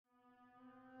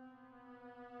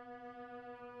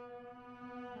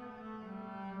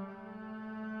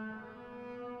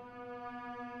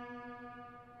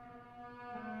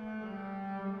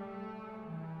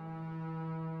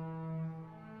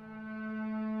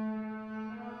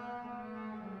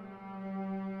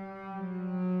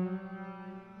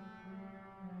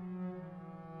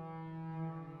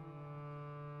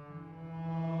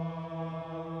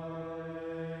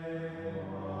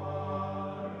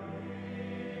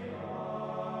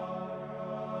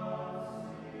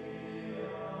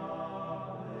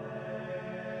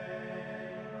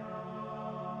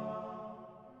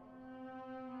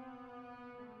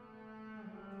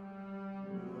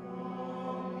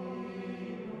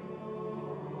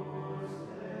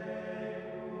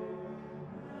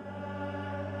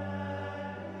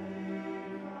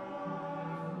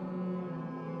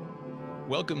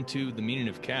Welcome to The Meaning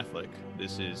of Catholic.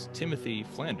 This is Timothy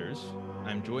Flanders.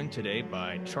 I'm joined today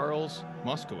by Charles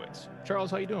Moscowitz.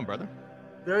 Charles, how you doing, brother?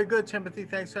 Very good, Timothy.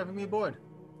 Thanks for having me aboard.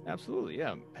 Absolutely,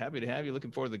 yeah. Happy to have you.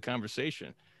 Looking forward to the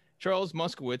conversation. Charles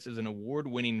Moscowitz is an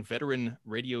award-winning veteran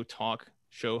radio talk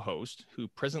show host who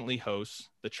presently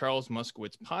hosts the Charles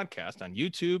Moscowitz podcast on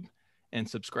YouTube and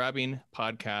subscribing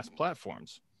podcast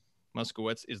platforms.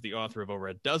 Moscowitz is the author of over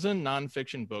a dozen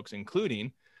nonfiction books,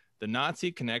 including The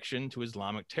Nazi Connection to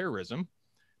Islamic Terrorism,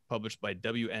 published by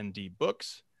WND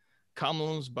Books.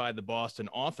 Columns by the Boston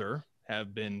author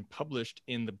have been published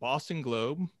in the Boston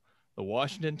Globe, the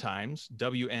Washington Times,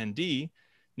 WND,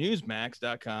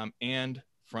 Newsmax.com, and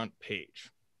Front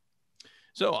Page.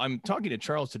 So I'm talking to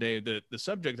Charles today. The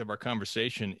subject of our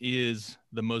conversation is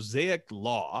the Mosaic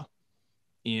Law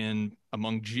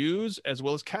among Jews as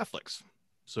well as Catholics.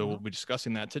 So we'll be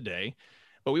discussing that today.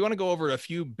 But we want to go over a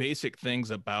few basic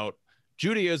things about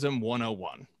Judaism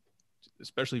 101,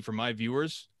 especially for my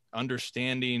viewers,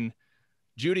 understanding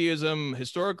Judaism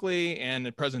historically and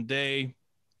in present day.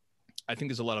 I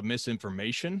think there's a lot of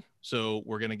misinformation. So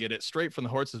we're going to get it straight from the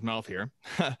horse's mouth here.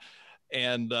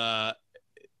 And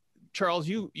Charles,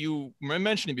 you were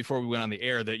mentioning before we went on the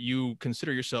air that you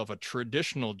consider yourself a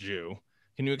traditional Jew.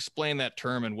 Can you explain that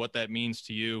term and what that means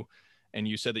to you? And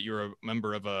you said that you're a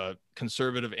member of a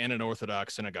conservative and an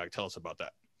Orthodox synagogue. Tell us about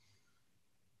that.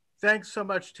 Thanks so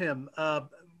much, Tim.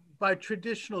 By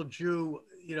traditional Jew,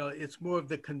 it's more of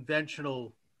the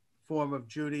conventional form of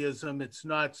Judaism. It's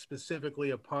not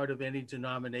specifically a part of any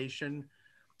denomination.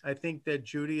 I think that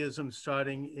Judaism,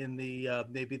 starting in the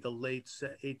maybe the late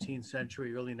 18th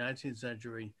century, early 19th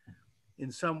century,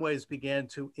 in some ways began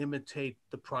to imitate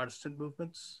the Protestant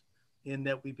movements, in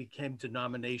that we became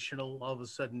denominational. All of a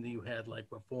sudden you had like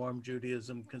Reform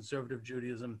Judaism, Conservative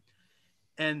Judaism,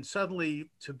 and suddenly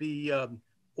to be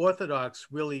Orthodox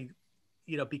really,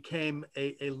 became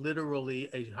a literally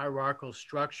a hierarchical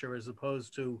structure as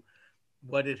opposed to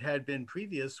what it had been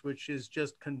previous, which is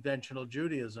just conventional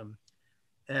Judaism.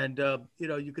 And,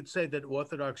 you could say that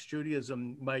Orthodox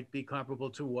Judaism might be comparable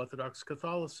to Orthodox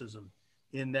Catholicism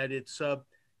in that it's,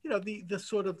 the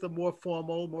sort of the more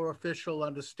formal, more official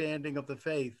understanding of the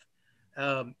faith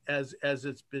as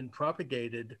it's been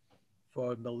propagated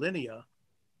for millennia.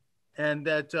 And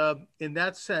that in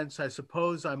that sense, I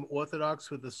suppose I'm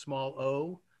Orthodox with a small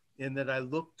o, in that I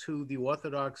look to the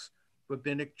Orthodox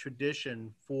rabbinic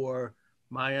tradition for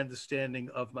my understanding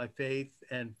of my faith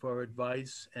and for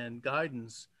advice and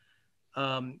guidance.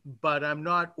 But I'm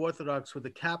not Orthodox with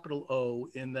a capital O,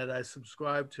 in that I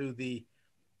subscribe to the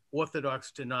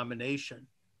Orthodox denomination.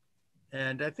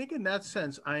 And I think in that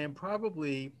sense, I am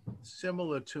probably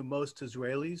similar to most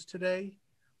Israelis today,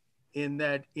 in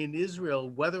that in Israel,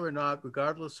 whether or not,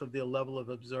 regardless of their level of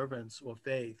observance or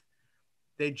faith,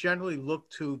 they generally look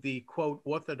to the, quote,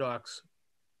 Orthodox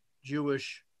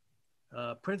Jewish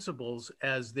principles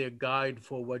as their guide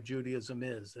for what Judaism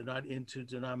is. They're not into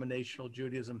denominational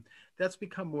Judaism. That's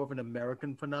become more of an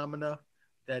American phenomena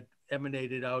that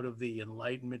emanated out of the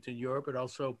Enlightenment in Europe. It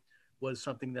also was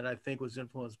something that I think was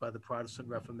influenced by the Protestant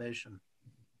Reformation.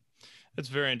 That's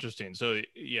very interesting. So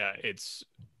yeah, it's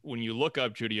when you look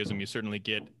up Judaism, you certainly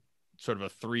get sort of a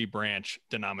three-branch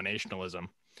denominationalism.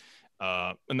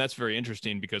 And that's very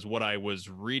interesting because what I was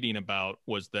reading about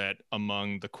was that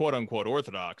among the quote unquote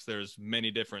Orthodox, there's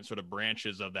many different sort of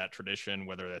branches of that tradition,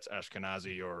 whether that's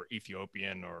Ashkenazi or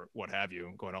Ethiopian or what have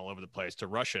you, going all over the place, to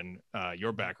Russian,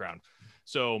 your background.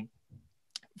 So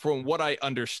from what I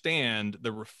understand,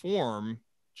 the Reform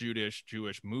Jewish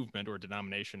movement or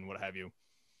denomination, what have you,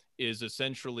 is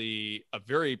essentially a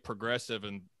very progressive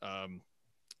and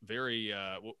very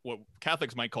what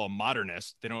Catholics might call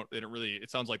modernist. They don't really, it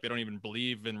sounds like they don't even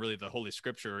believe in really the Holy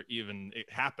Scripture, even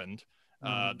it happened.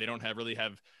 They don't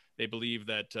they believe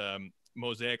that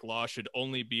Mosaic law should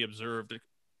only be observed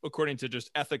according to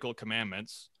just ethical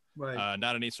commandments, right.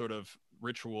 Not any sort of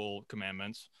ritual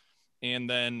commandments. And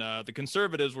then the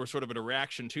conservatives were sort of a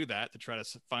reaction to that, to try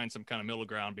to find some kind of middle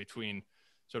ground between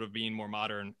sort of being more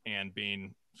modern and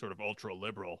being sort of ultra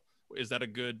liberal. Is that a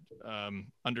good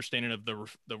understanding of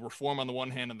the Reform on the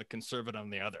one hand and the conservative on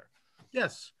the other?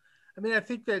 Yes. I mean, I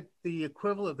think that the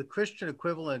Christian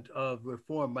equivalent of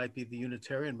Reform might be the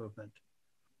Unitarian movement.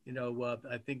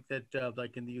 I think that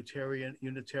like in the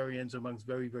Unitarians amongst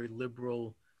very, very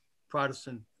liberal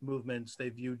Protestant movements, they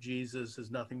view Jesus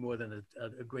as nothing more than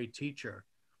a great teacher.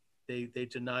 They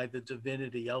deny the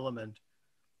divinity element.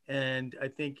 And I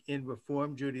think in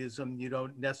Reform Judaism, you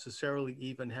don't necessarily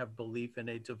even have belief in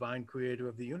a divine creator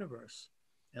of the universe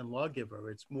and lawgiver.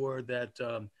 It's more that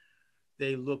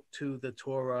they look to the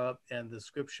Torah and the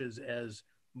scriptures as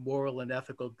moral and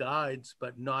ethical guides,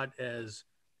 but not as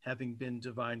having been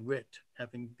divine writ,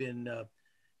 having been,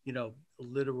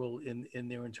 literal in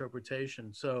their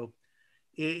interpretation. So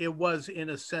it was, in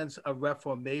a sense, a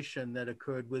reformation that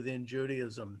occurred within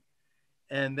Judaism.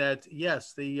 And that,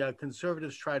 yes, the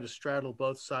conservatives try to straddle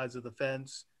both sides of the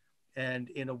fence. And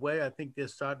in a way, I think they're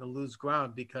starting to lose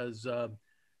ground because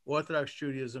Orthodox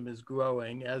Judaism is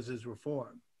growing, as is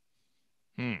Reform.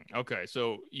 Okay.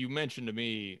 So you mentioned to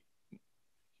me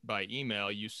by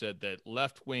email, you said that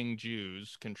left-wing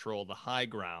Jews control the high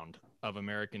ground of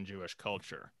American Jewish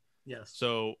culture. Yes.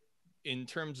 So in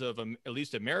terms of at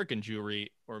least American Jewry,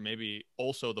 or maybe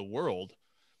also the world,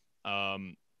 so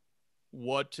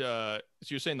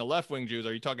you're saying the left-wing Jews,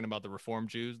 are you talking about the Reform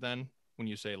Jews then when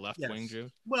you say left-wing Yes.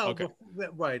 Jews? Well, Okay.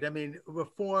 right. I mean,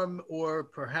 Reform or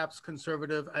perhaps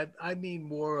conservative. I mean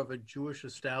more of a Jewish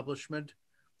establishment,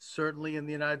 certainly in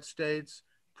the United States,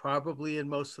 probably in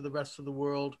most of the rest of the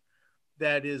world,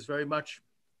 that is very much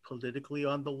politically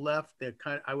on the left.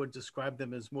 I would describe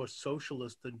them as more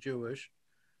socialist than Jewish.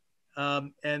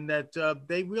 And that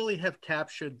they really have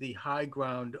captured the high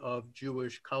ground of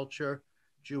Jewish culture,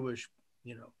 Jewish,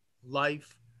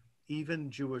 life, even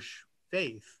Jewish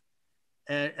faith,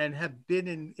 and have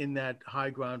been in that high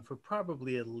ground for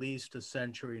probably at least a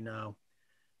century now.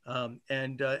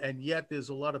 And yet there's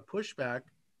a lot of pushback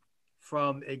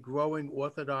from a growing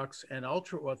Orthodox and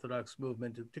ultra-Orthodox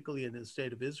movement, particularly in the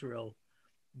state of Israel,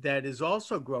 that is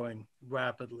also growing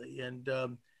rapidly. And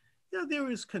there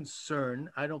is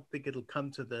concern. I don't think it'll come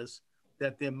to this,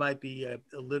 that there might be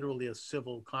literally a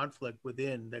civil conflict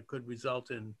within that could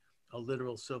result in a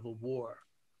literal civil war.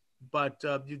 But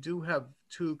you do have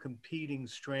two competing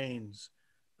strains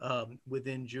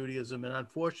within Judaism, and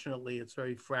unfortunately, it's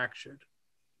very fractured.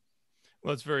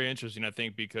 Well, it's very interesting, I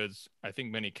think, because I think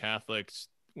many Catholics,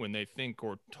 when they think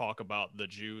or talk about the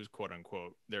Jews, quote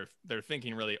unquote, they're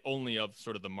thinking really only of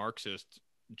sort of the Marxist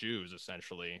Jews,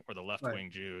 essentially, or the left-wing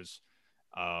Right. Jews.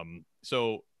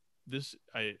 So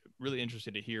I really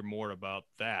interested to hear more about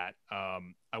that.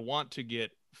 I want to get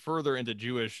further into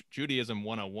Judaism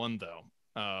 101, though,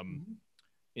 Mm-hmm.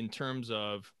 in terms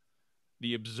of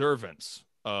the observance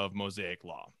of Mosaic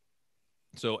law.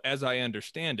 So as I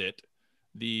understand it,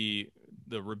 the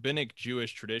rabbinic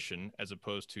Jewish tradition, as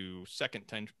opposed to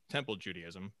Temple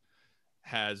Judaism,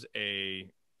 has a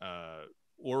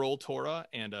oral Torah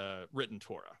and a written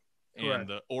Torah. And Correct.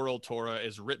 the oral Torah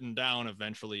is written down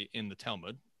eventually in the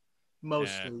Talmud.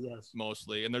 Mostly, yes.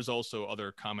 Mostly. And there's also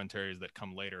other commentaries that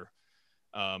come later.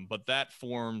 But that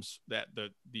forms that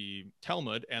the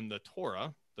Talmud and the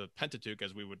Torah, the Pentateuch,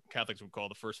 as Catholics would call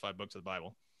the first 5 books of the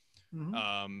Bible,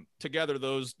 Mm-hmm. together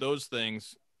those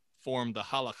things form the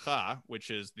halakha, which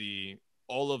is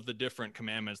all of the different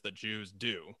commandments that Jews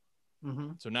do.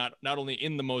 Mm-hmm. So not only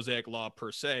in the Mosaic law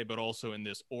per se, but also in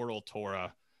this oral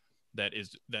Torah that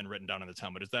is then written down in the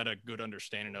Talmud. Is that a good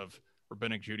understanding of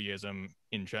rabbinic Judaism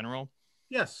in general?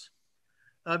 Yes.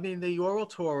 I mean, the oral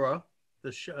Torah, the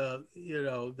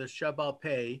Shabbal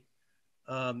Peh,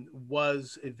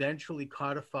 was eventually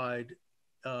codified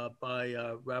by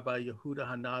Rabbi Yehuda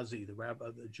Hanazi,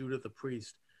 the Judah the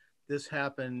priest. This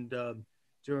happened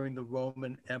during the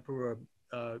Roman Emperor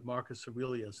Marcus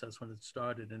Aurelius. That's when it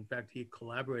started. In fact, he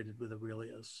collaborated with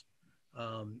Aurelius,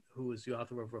 who was the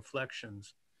author of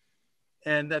Reflections.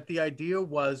 And that the idea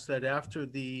was that after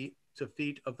the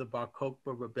defeat of the Bar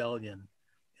Kokhba rebellion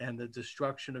and the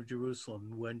destruction of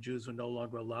Jerusalem, when Jews were no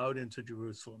longer allowed into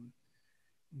Jerusalem,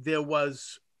 there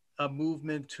was a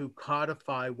movement to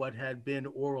codify what had been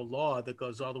oral law that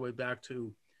goes all the way back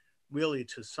to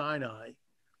Sinai,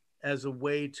 as a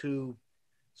way to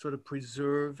sort of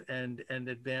preserve and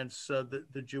advance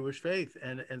the Jewish faith,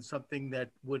 and something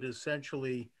that would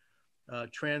essentially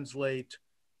translate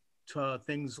to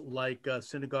things like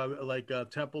synagogue, like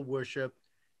temple worship,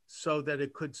 so that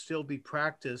it could still be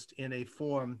practiced in a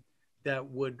form that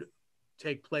would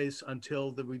take place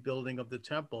until the rebuilding of the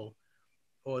temple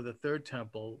or the third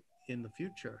temple in the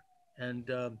future. And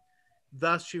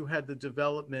thus you had the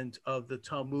development of the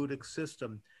Talmudic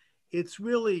system. It's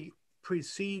really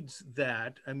precedes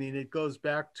that. I mean, it goes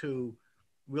back to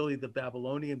really the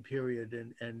Babylonian period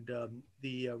and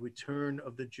the return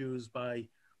of the Jews by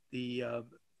the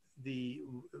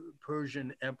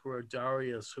Persian Emperor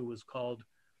Darius, who was called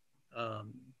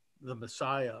the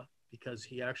Messiah, because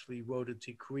he actually wrote a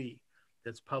decree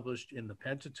that's published in the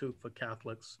Pentateuch for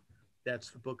Catholics.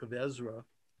 That's the book of Ezra,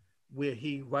 where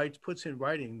he puts in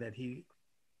writing that he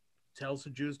tells the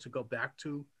Jews to go back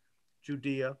to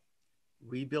Judea,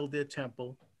 rebuild their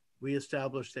temple,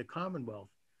 reestablish their commonwealth.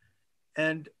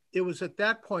 And it was at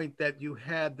that point that you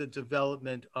had the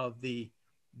development of the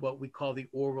what we call the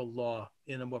oral law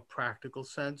in a more practical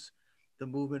sense. The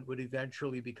movement would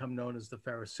eventually become known as the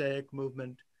Pharisaic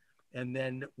movement. And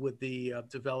then with the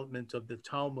development of the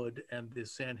Talmud and the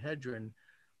Sanhedrin,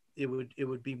 it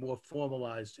would be more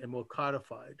formalized and more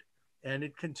codified. And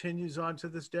it continues on to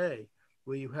this day,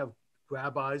 where you have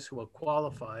rabbis who are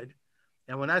qualified.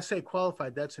 And when I say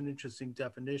qualified, that's an interesting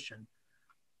definition,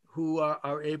 who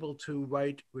are able to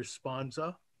write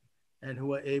responsa and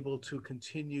who are able to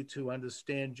continue to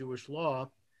understand Jewish law,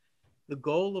 the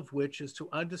goal of which is to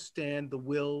understand the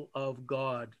will of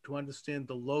God, to understand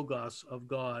the logos of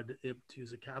God, to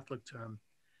use a Catholic term,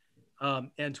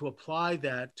 and to apply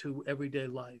that to everyday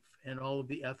life and all of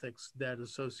the ethics that are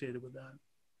associated with that.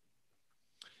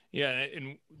 Yeah,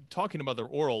 and talking about the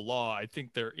oral law, I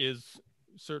think there is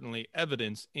certainly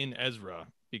evidence in Ezra,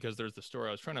 because there's the story.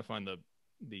 I was trying to find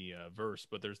the verse,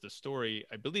 but there's the story.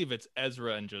 I believe it's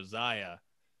Ezra and Josiah.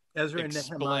 Ezra and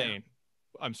Nehemiah.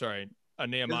 I'm sorry,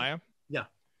 Nehemiah. Yeah.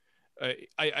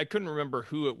 I couldn't remember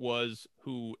who it was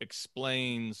who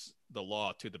explains the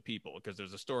law to the people, because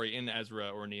there's a story in Ezra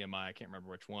or Nehemiah, I can't remember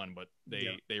which one, but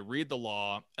they read the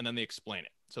law and then they explain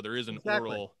it. So there is an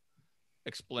oral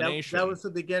explanation. That was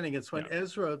the beginning. It's when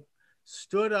Ezra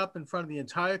stood up in front of the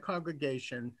entire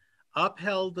congregation,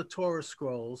 upheld the Torah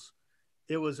scrolls.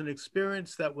 It was an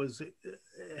experience that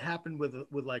happened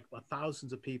with like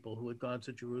thousands of people who had gone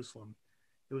to Jerusalem.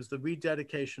 It was the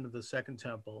rededication of the Second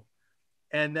Temple.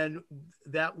 And then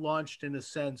that launched, in a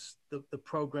sense, the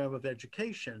program of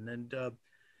education. And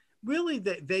really,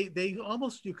 they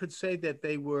almost, you could say that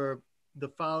they were the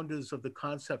founders of the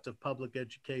concept of public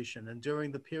education. And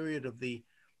during the period of the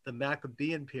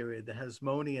Maccabean period, the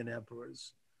Hasmonean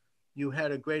emperors, you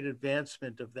had a great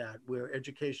advancement of that, where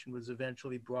education was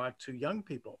eventually brought to young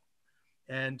people.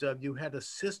 And you had a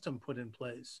system put in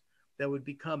place that would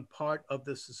become part of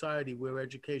the society where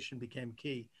education became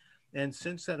key. And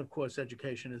since then, of course,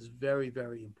 education is very,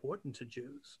 very important to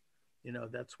Jews. You know,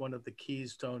 that's one of the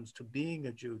keystones to being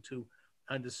a Jew, to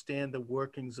understand the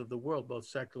workings of the world, both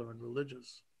secular and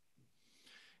religious.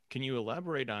 Can you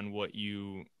elaborate on what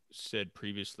you said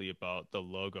previously about the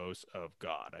logos of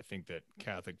God? I think that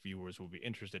Catholic viewers will be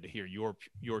interested to hear your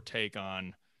take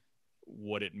on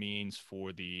what it means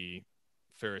for the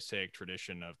Pharisaic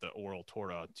tradition of the oral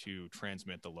Torah to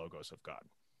transmit the logos of God.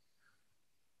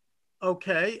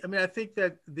 Okay. I mean, I think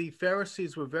that the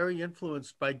Pharisees were very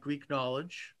influenced by Greek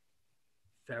knowledge.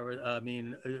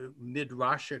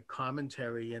 Midrashic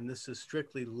commentary, and this is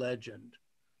strictly legend,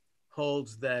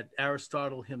 holds that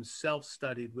Aristotle himself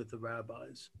studied with the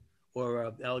rabbis,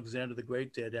 or Alexander the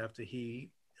Great did after he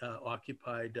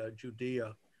occupied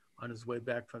Judea on his way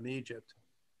back from Egypt.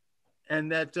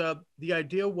 And that the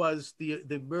idea was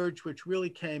the merge, which really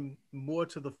came more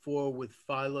to the fore with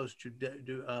Philos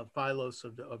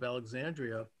of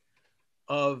Alexandria,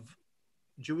 of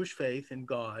Jewish faith in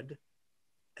God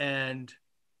and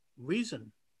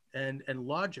reason and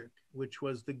logic, which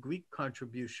was the Greek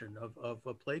contribution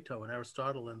of Plato and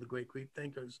Aristotle and the great Greek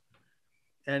thinkers,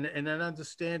 and an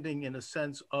understanding, in a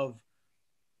sense, of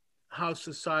how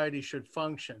society should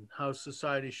function, how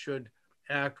society should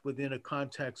act within a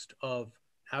context of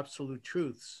absolute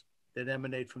truths that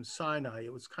emanate from Sinai.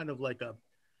 It was kind of like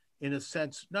in a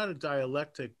sense, not a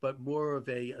dialectic, but more of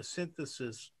a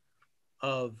synthesis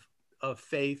of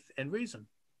faith and reason.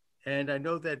 And I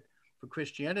know that for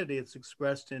Christianity, it's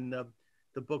expressed in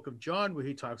the book of John, where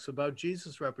he talks about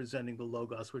Jesus representing the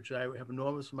Logos, which I have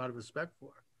enormous amount of respect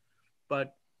for.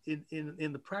 But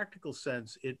in the practical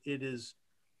sense, it is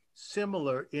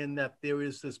similar in that there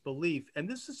is this belief, and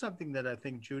this is something that I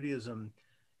think Judaism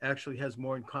actually has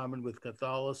more in common with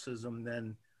Catholicism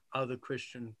than other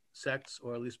Christian sects,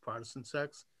 or at least Protestant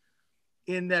sects,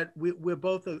 in that we're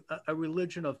both a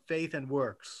religion of faith and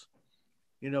works.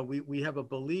 You know, we have a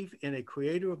belief in a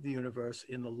creator of the universe,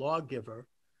 in the lawgiver,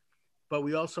 but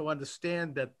we also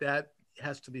understand that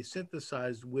has to be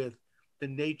synthesized with the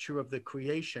nature of the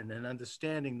creation, and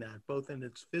understanding that both in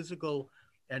its physical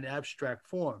and abstract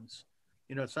forms.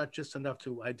 You know, it's not just enough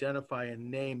to identify and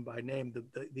name by name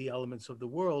the elements of the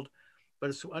world, but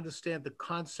it's to understand the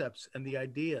concepts and the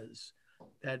ideas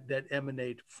that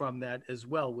emanate from that as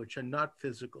well, which are not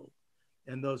physical.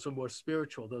 And those are more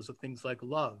spiritual. Those are things like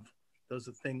love. Those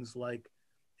are things like,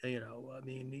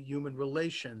 human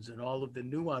relations and all of the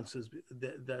nuances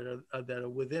that are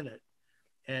within it.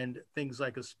 And things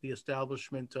like the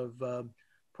establishment of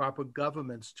proper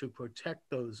governments to protect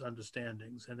those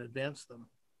understandings and advance them.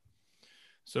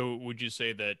 So would you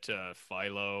say that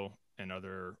Philo and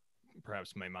other,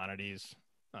 perhaps Maimonides,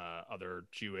 other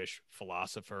Jewish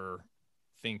philosopher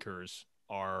thinkers,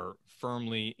 are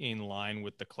firmly in line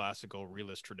with the classical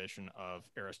realist tradition of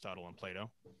Aristotle and Plato?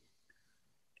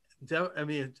 I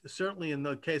mean, certainly in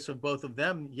the case of both of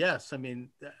them, yes. I mean,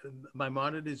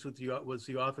 Maimonides was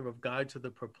the author of Guide to the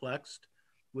Perplexed,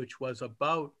 which was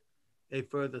about a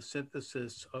further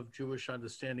synthesis of Jewish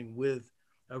understanding with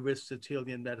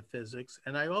Aristotelian metaphysics.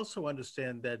 And I also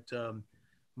understand that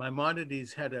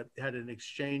Maimonides had an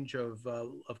exchange of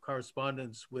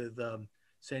correspondence with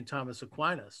St. Thomas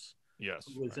Aquinas, Yes,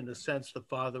 who was in a sense the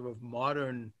father of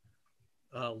modern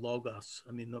logos.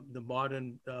 I mean, the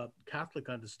modern Catholic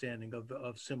understanding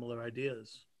of similar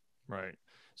ideas. Right.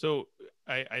 So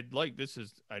I'd like,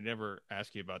 I never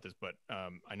asked you about this, but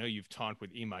I know you've talked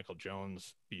with E. Michael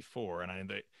Jones before, and I know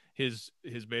that his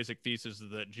basic thesis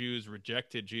is that Jews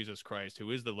rejected Jesus Christ,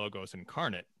 who is the Logos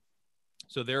incarnate.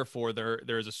 So therefore,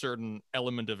 there is a certain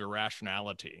element of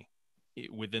irrationality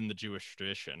within the Jewish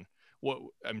tradition. What,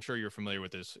 I'm sure you're familiar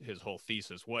with his whole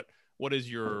thesis. What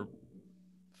is your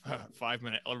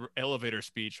 5-minute elevator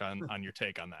speech on your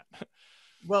take on that?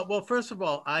 Well, first of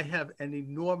all, I have an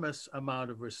enormous amount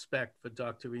of respect for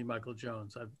Dr. E. Michael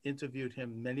Jones. I've interviewed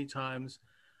him many times.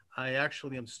 I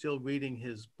actually am still reading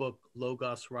his book,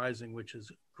 Logos Rising, which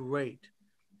is great.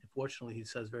 Unfortunately, he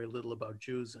says very little about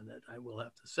Jews in it, I will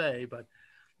have to say, but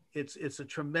it's a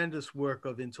tremendous work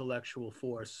of intellectual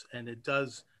force, and it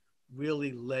does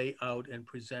really lay out and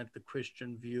present the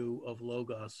Christian view of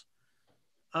Logos.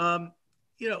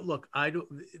 Look,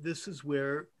 this is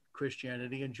where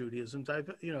Christianity and Judaism,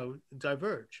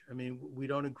 diverge. I mean, we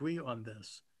don't agree on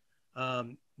this.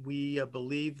 We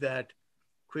believe that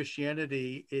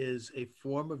Christianity is a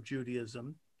form of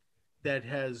Judaism that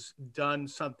has done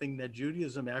something that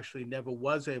Judaism actually never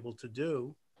was able to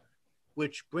do,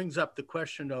 which brings up the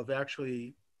question of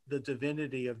actually the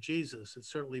divinity of Jesus. It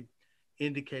certainly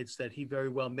indicates that he very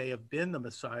well may have been the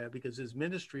Messiah, because his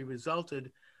ministry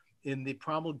resulted in the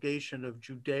promulgation of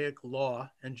Judaic law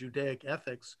and Judaic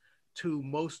ethics to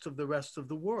most of the rest of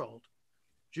the world.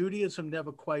 Judaism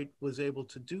never quite was able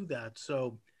to do that.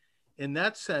 So in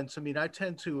that sense, I mean, I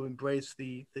tend to embrace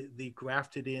the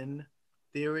grafted in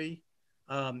theory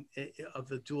of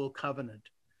the dual covenant,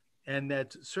 and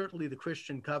that certainly the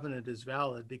Christian covenant is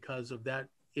valid because of that,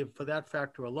 for that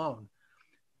factor alone.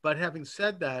 But having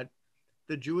said that,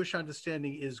 the Jewish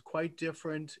understanding is quite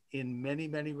different in many,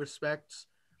 many respects.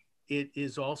 It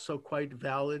is also quite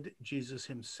valid. Jesus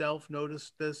himself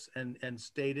noticed this and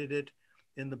stated it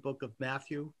in the book of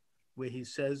Matthew, where he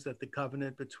says that the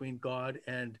covenant between God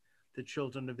and the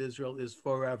children of Israel is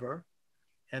forever.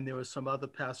 And there are some other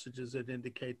passages that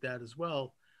indicate that as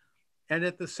well. And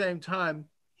at the same time,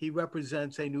 he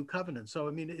represents a new covenant. So,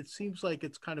 I mean, it seems like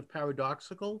it's kind of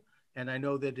paradoxical, and I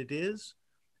know that it is,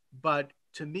 but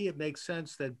to me, it makes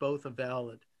sense that both are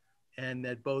valid, and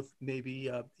that both maybe,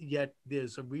 yet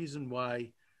there's a reason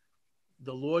why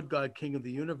the Lord God, King of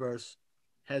the universe,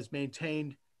 has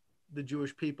maintained the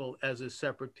Jewish people as a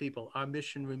separate people. Our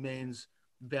mission remains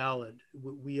valid.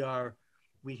 We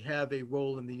have a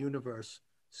role in the universe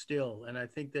still, and I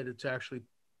think that it's actually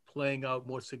playing out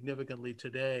more significantly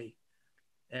today,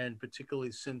 and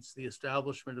particularly since the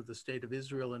establishment of the State of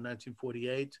Israel in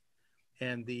 1948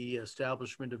 and the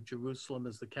establishment of Jerusalem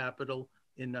as the capital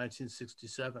in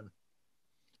 1967.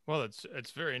 Well,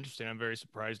 it's very interesting. I'm very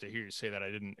surprised to hear you say that. I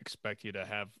didn't expect you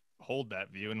to hold that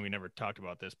view, and we never talked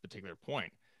about this particular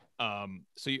point. Are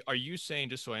you saying,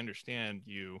 just so I understand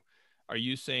you, are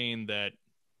you saying that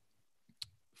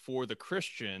for the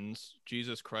Christians,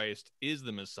 Jesus Christ is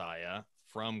the Messiah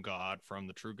from God, from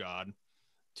the true God,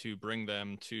 to bring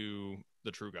them to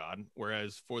the true God,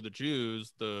 whereas for the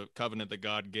Jews, the covenant that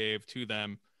God gave to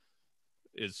them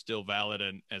is still valid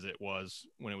and as it was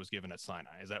when it was given at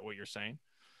Sinai? Is that what you're saying?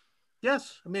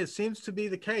 Yes. I mean, it seems to be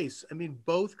the case. I mean,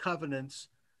 both covenants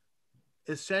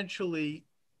essentially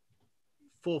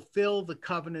fulfill the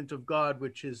covenant of God,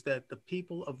 which is that the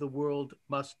people of the world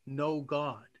must know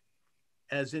God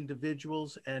as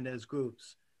individuals and as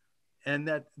groups, and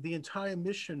that the entire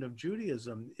mission of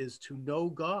Judaism is to know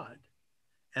God.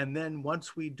 And then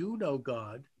once we do know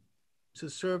God, to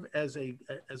serve as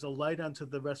a light unto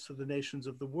the rest of the nations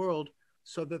of the world,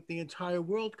 so that the entire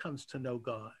world comes to know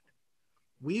God.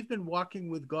 We've been walking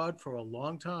with God for a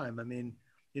long time. I mean,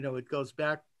 it goes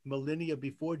back millennia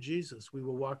before Jesus. We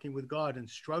were walking with God and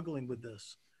struggling with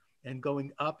this and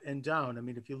going up and down. I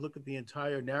mean, if you look at the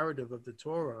entire narrative of the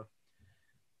Torah,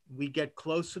 we get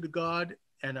closer to God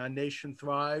and our nation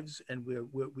thrives, and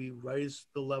we raise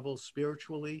the level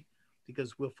spiritually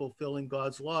because we're fulfilling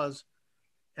God's laws.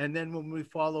 And then when we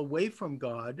fall away from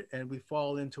God and we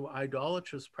fall into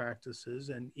idolatrous practices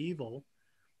and evil,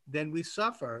 then we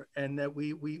suffer, and that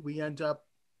we end up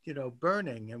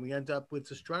burning, and we end up with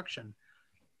destruction.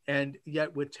 And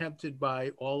yet we're tempted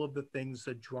by all of the things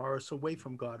that draw us away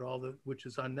from God, which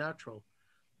is unnatural,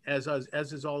 as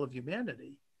is all of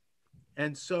humanity.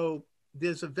 And so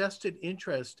there's a vested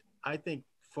interest, I think,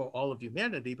 for all of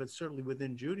humanity, but certainly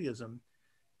within Judaism,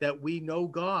 that we know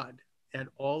God and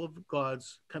all of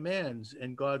God's commands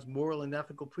and God's moral and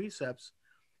ethical precepts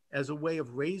as a way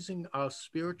of raising our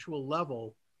spiritual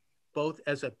level, both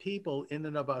as a people in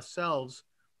and of ourselves,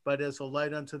 but as a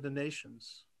light unto the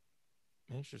nations.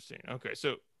 Interesting. Okay,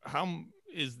 so how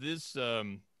is this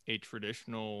a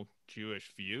traditional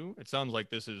Jewish view? It sounds like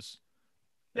this is.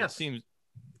 Yes. It seems.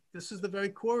 This is the very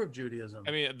core of Judaism.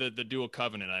 I mean, the dual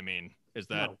covenant. I mean, is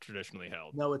that No. traditionally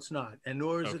held? No, it's not, and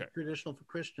nor is Okay. it traditional for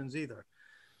Christians either.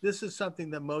 This is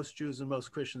something that most Jews and most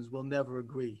Christians will never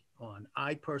agree on.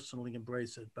 I personally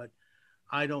embrace it, but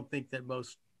I don't think that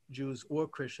most Jews or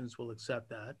Christians will accept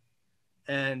that.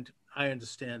 And I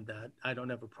understand that. I don't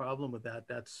have a problem with that.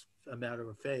 That's a matter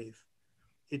of faith.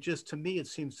 It just, to me, it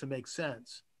seems to make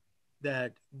sense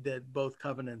that both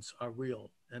covenants are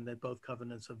real and that both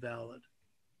covenants are valid.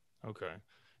 Okay.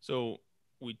 So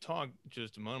we talked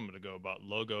just a moment ago about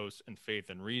logos and faith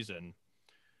and reason.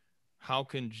 How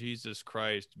can Jesus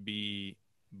Christ be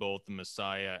both the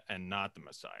Messiah and not the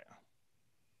Messiah?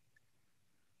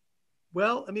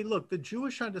 Well, I mean, look, the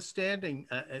Jewish understanding,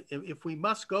 if we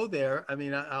must go there, I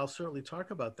mean, I'll certainly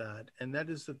talk about that. And that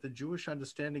is that the Jewish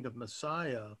understanding of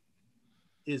Messiah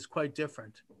is quite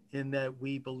different in that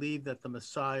we believe that the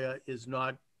Messiah is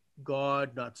not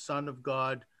God, not Son of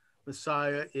God.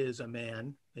 Messiah is a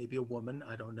man, maybe a woman,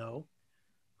 I don't know,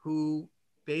 who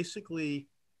basically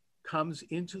comes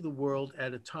into the world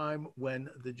at a time when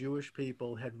the Jewish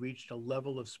people had reached a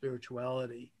level of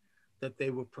spirituality that they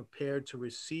were prepared to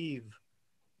receive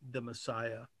the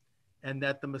Messiah, and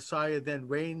that the Messiah then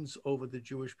reigns over the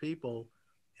Jewish people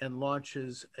and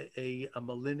launches a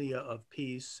millennia of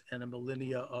peace and a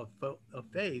millennia of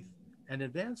faith and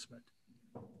advancement.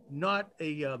 Not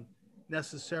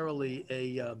necessarily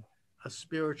a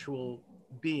spiritual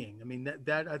being. I mean,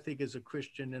 that I think is a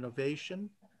Christian innovation.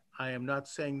 I am not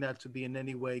saying that to be in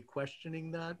any way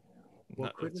questioning that or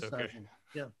criticizing.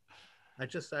 Okay. Yeah.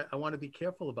 I want to be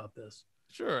careful about this.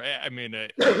 Sure. I mean,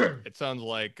 it sounds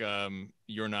like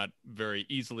you're not very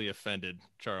easily offended,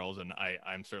 Charles, and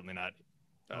I'm certainly not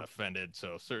offended.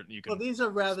 So certainly you can. Well, these are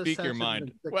rather speak your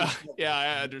mind. Well, yeah,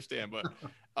 I understand, but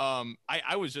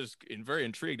I was just very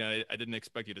intrigued. I didn't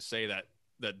expect you to say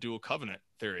that dual covenant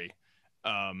theory.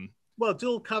 Well,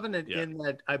 dual covenant in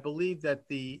that I believe that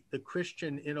the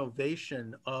Christian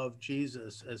innovation of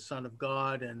Jesus as Son of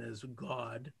God and as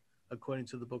God, according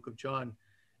to the book of John,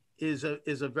 is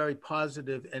a very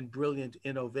positive and brilliant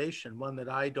innovation, one that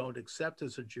I don't accept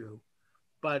as a Jew,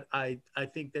 but I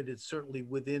think that it's certainly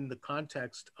within the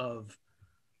context of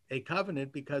a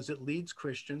covenant because it leads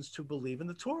Christians to believe in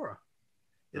the Torah.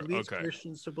 It leads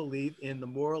Christians to believe in the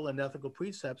moral and ethical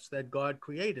precepts that God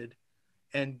created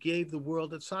and gave the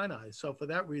world at Sinai. So for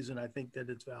that reason, I think that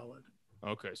it's valid.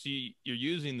 Okay. So you're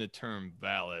using the term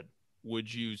valid.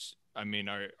 Would you, I mean,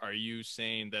 are you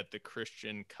saying that the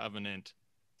Christian covenant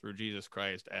through Jesus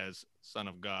Christ as Son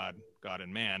of God, God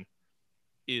and man,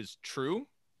 is true?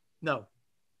 No.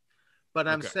 But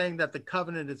I'm saying that the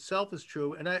covenant itself is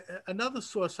true. And another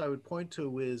source I would point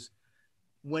to is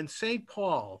when St.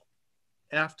 Paul,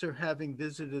 after having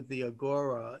visited the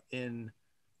Agora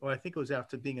or I think it was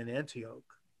after being in Antioch,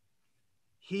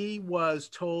 he was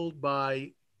told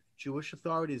by Jewish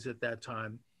authorities at that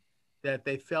time that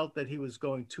they felt that he was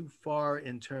going too far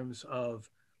in terms of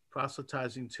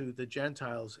proselytizing to the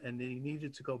Gentiles, and that he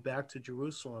needed to go back to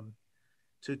Jerusalem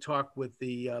to talk with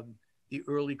the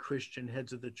early Christian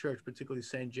heads of the church, particularly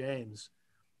St. James,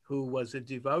 who was a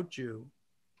devout Jew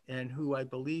and who I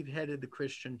believe headed the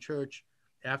Christian church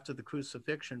after the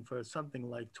crucifixion for something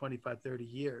like 25, 30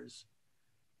 years.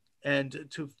 And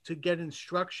to get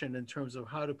instruction in terms of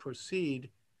how to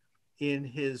proceed in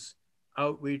his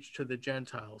outreach to the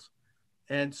Gentiles.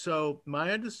 And so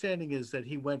my understanding is that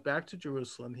he went back to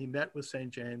Jerusalem. He met with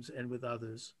St. James and with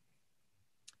others.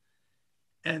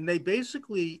 And they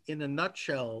basically, in a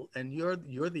nutshell, and you're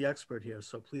the expert here,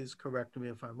 so please correct me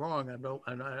if I'm wrong. I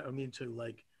don't mean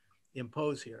to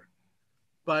impose here.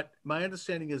 But my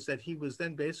understanding is that he was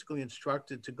then basically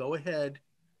instructed to go ahead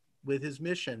with his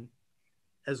mission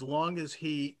as long as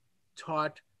he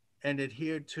taught and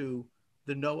adhered to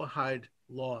the Noahide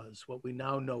laws, what we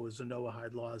now know as the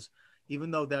Noahide laws.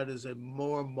 Even though that is a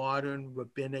more modern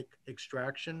rabbinic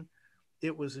extraction,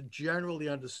 it was generally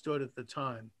understood at the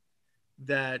time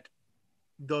that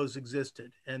those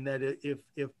existed, and that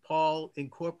if Paul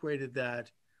incorporated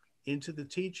that into the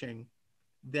teaching,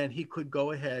 then he could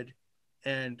go ahead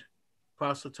and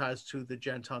proselytize to the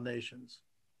Gentile nations.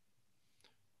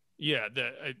 Yeah,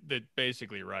 that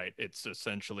basically right. It's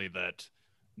essentially that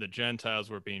the Gentiles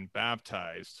were being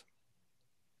baptized,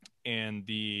 and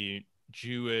the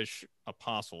Jewish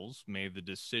apostles made the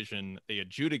decision. They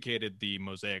adjudicated the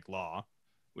Mosaic Law,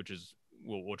 which is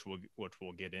which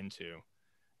we'll get into.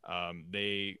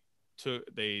 They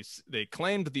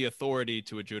claimed the authority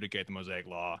to adjudicate the Mosaic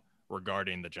Law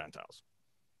regarding the Gentiles.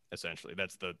 Essentially,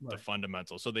 that's the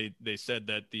fundamental. So they said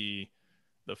that the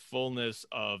fullness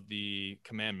of the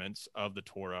commandments of the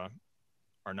Torah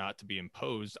are not to be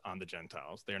imposed on the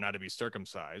Gentiles. They are not to be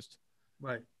circumcised.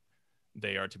 Right.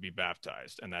 They are to be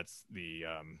baptized, and that's the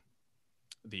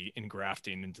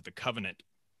engrafting into the covenant.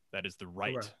 That is the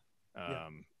rite.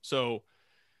 So,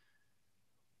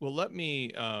 well, let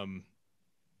me.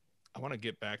 I want to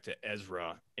get back to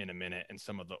Ezra in a minute and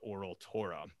some of the oral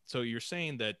Torah. So you're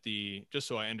saying that just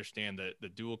so I understand the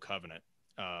dual covenant.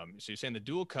 So you're saying the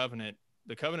dual covenant,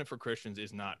 the covenant for Christians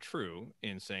is not true,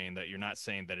 in saying that you're not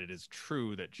saying that it is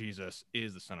true that Jesus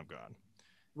is the Son of God.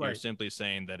 Right. You're simply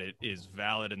saying that it is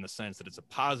valid in the sense that it's a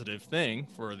positive thing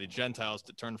for the Gentiles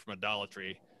to turn from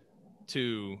idolatry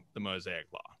to the Mosaic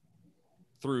Law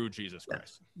through Jesus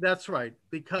Christ. That's right.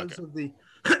 Because of the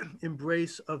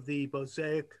embrace of the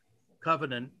Mosaic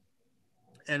covenant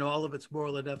and all of its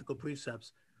moral and ethical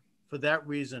precepts, for that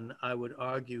reason, I would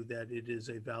argue that it is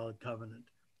a valid covenant,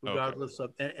 regardless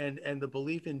of, and the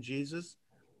belief in Jesus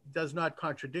does not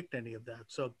contradict any of that.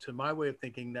 So to my way of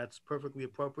thinking, that's perfectly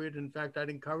appropriate. In fact, I'd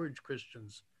encourage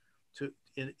Christians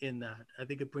in that. I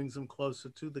think it brings them closer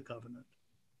to the covenant.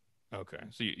 Okay.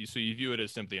 So you view it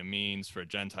as simply a means for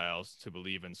Gentiles to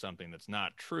believe in something that's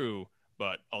not true,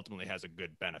 but ultimately has a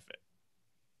good benefit.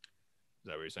 Is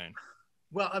that what you're saying?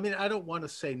 Well, I mean, I don't want to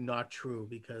say not true,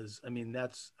 because, I mean,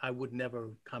 I would never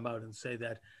come out and say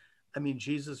that. I mean,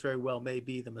 Jesus very well may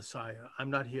be the Messiah. I'm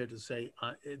not here to say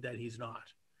that he's not.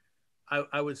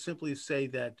 I would simply say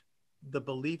that the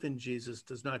belief in Jesus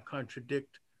does not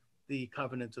contradict the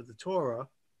covenants of the Torah,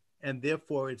 and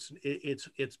therefore it's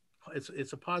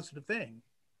a positive thing.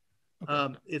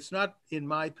 Okay. It's not in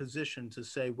my position to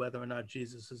say whether or not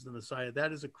Jesus is the Messiah.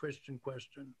 That is a Christian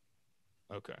question.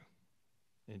 Okay.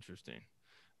 Interesting.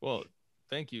 Well,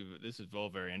 thank you. This is all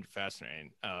very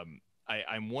fascinating.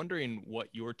 I'm wondering what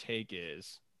your take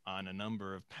is on a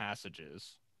number of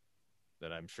passages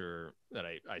that I'm sure that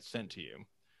I sent to you,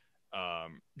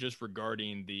 just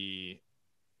regarding the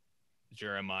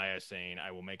Jeremiah saying,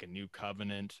 I will make a new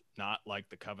covenant, not like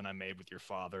the covenant I made with your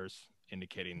fathers,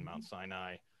 indicating Mount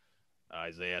Sinai.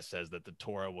 Isaiah says that the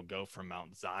Torah will go from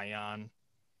Mount Zion.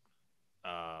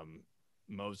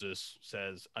 Moses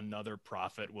says another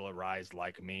prophet will arise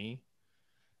like me.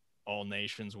 All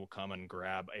nations will come and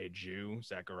grab a Jew,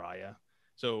 Zechariah.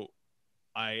 So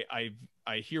I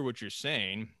hear what you're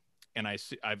saying, and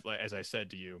as I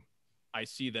said to you, I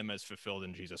see them as fulfilled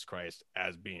in Jesus Christ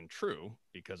as being true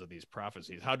because of these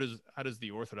prophecies. How do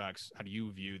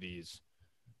you view these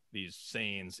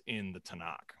sayings in the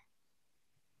Tanakh?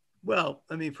 Well,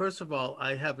 I mean, first of all,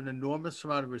 I have an enormous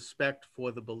amount of respect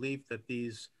for the belief that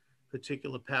these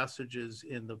particular passages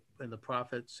in the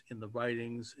prophets, in the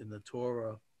writings, in the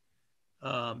Torah,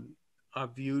 are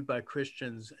viewed by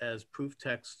Christians as proof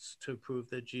texts to prove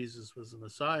that Jesus was the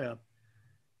Messiah.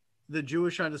 The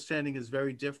Jewish understanding is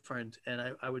very different,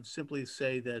 and I would simply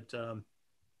say that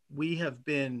we have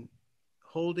been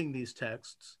holding these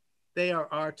texts. They are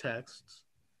our texts,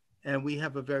 and we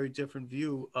have a very different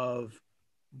view of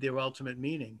their ultimate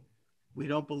meaning. We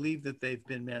don't believe that they've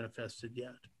been manifested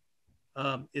yet.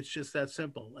 It's just that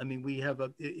simple. I mean,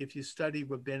 if you study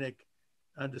rabbinic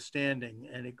understanding,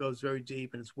 and it goes very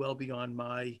deep, and it's well beyond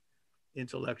my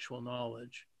intellectual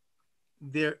knowledge,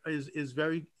 there is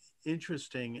very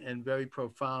interesting and very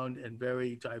profound and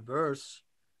very diverse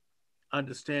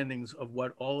understandings of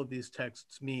what all of these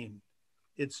texts mean.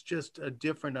 It's just a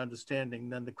different understanding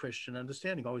than the Christian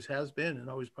understanding always has been and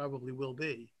always probably will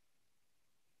be.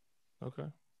 Okay.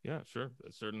 Yeah, sure.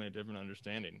 That's certainly a different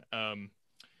understanding.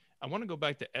 I want to go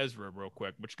back to Ezra real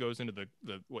quick, which goes into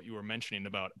the what you were mentioning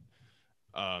about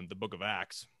the book of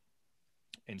Acts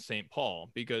and St.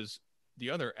 Paul, because the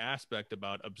other aspect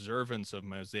about observance of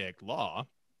Mosaic law,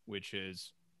 which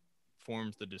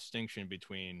forms the distinction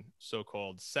between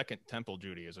so-called Second Temple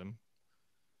Judaism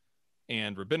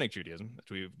and Rabbinic Judaism, that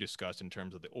we've discussed in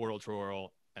terms of the oral Torah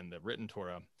and the written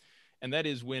Torah, and that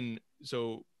is when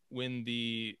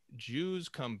the Jews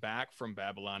come back from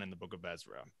Babylon in the book of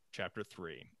Ezra, chapter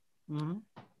 3,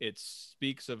 it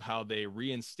speaks of how they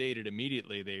reinstated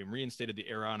the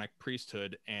Aaronic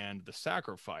priesthood and the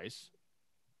sacrifice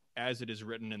as it is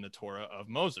written in the Torah of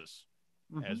Moses,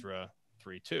 Ezra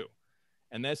 3:2.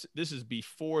 And this is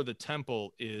before the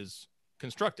temple is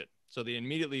constructed. So they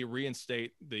immediately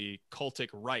reinstate the cultic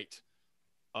rite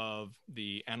of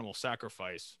the animal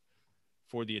sacrifice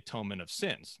for the atonement of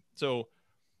sins. So,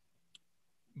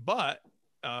 but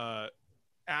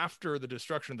after the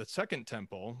destruction of the second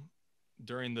temple,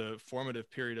 during the formative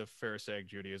period of Pharisaic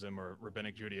Judaism or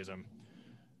Rabbinic Judaism,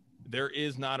 there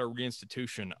is not a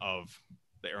reinstitution of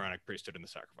the Aaronic priesthood in the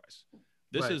sacrifice.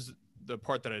 This is the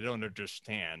part that I don't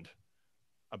understand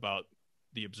about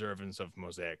the observance of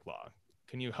Mosaic law.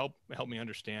 Can you help me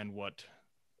understand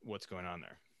what's going on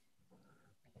there?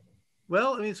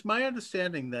 Well, I mean, it's my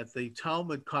understanding that the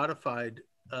Talmud codified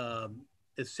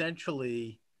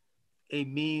essentially a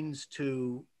means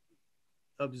to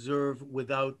observe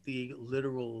without the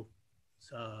literal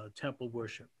temple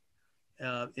worship.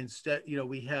 Instead,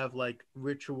 we have like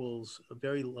rituals,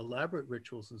 very elaborate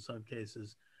rituals in some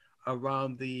cases,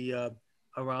 around the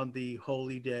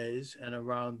holy days and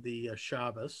around the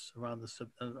Shabbos,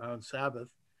 around Sabbath,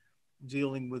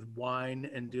 dealing with wine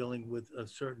and dealing with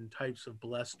certain types of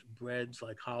blessed breads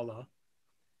like challah,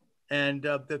 and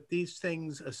that these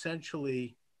things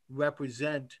essentially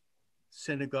represent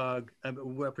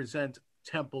represent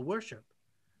temple worship.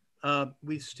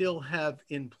 We still have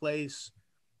in place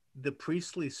the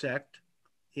priestly sect,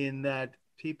 in that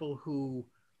people who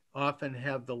often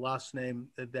have the last name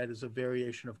that is a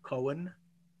variation of Cohen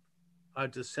are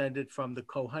descended from the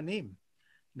Kohanim.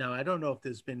 Now, I don't know if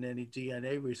there's been any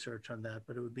DNA research on that,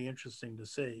 but it would be interesting to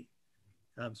see,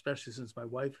 especially since my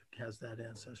wife has that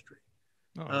ancestry.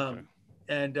 Oh, okay.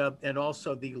 And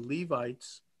also the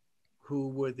Levites, who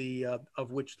were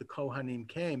of which the Kohanim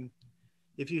came.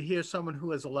 If you hear someone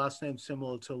who has a last name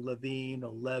similar to Levine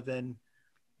or Levin,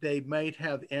 they might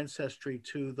have ancestry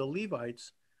to the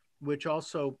Levites, which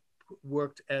also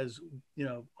worked as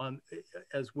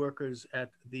as workers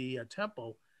at the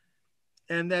temple,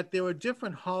 and that there are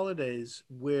different holidays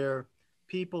where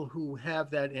people who have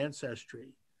that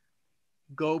ancestry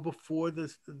go before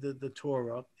the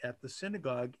Torah at the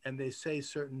synagogue, and they say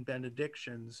certain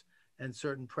benedictions and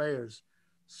certain prayers.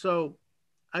 So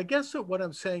I guess that what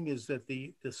I'm saying is that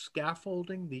the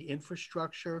scaffolding, the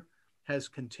infrastructure has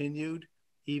continued,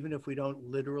 even if we don't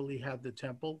literally have the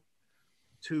temple,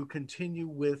 to continue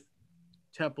with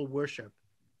temple worship.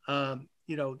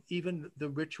 Even the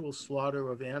ritual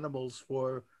slaughter of animals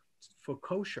for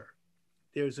kosher,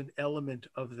 there's an element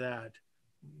of that.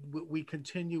 We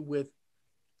continue with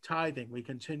tithing. We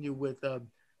continue with,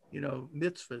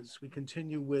 mitzvahs. We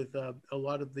continue with a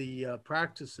lot of the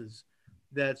practices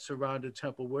that surrounded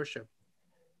temple worship.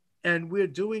 And we're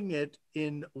doing it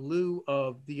in lieu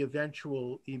of the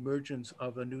eventual emergence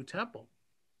of a new temple,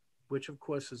 which of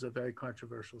course is a very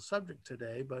controversial subject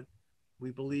today, but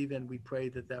we believe and we pray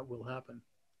that that will happen.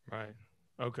 Right.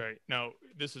 Okay. Now,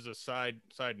 this is a side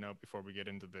note before we get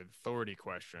into the authority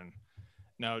question.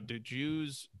 Now, do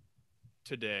Jews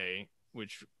today,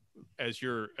 which as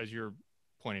you're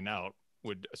pointing out,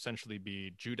 would essentially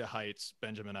be Judahites,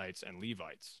 Benjaminites, and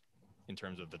Levites in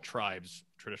terms of the tribes,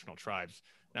 traditional tribes.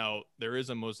 Now, there is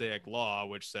a Mosaic law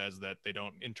which says that they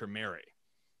don't intermarry,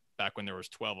 back when there was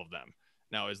 12 of them.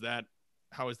 Now,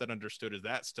 how is that understood? Is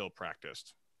that still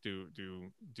practiced? Do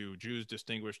Jews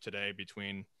distinguish today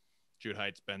between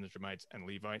Judahites, Benjamites, and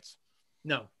Levites?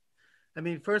 No. I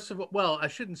mean, first of all, well, I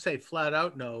shouldn't say flat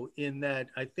out no, in that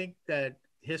I think that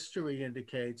history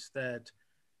indicates that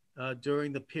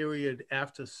during the period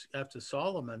after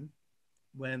Solomon,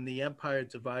 when the empire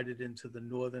divided into the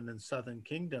northern and southern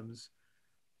kingdoms,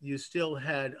 you still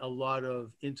had a lot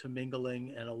of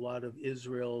intermingling, and a lot of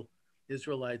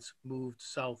Israelites moved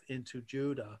south into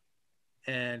Judah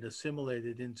and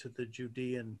assimilated into the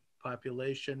Judean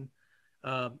population.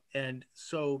 And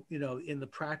so, in the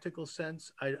practical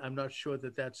sense, I'm not sure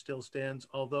that still stands.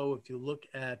 Although if you look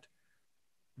at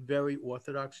very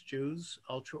Orthodox Jews,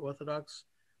 ultra-Orthodox,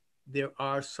 there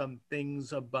are some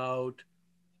things about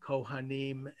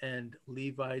Kohanim and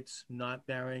Levites not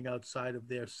marrying outside of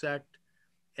their sect.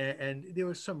 And there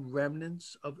are some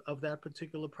remnants of that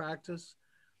particular practice.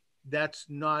 That's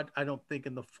not, I don't think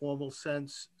in the formal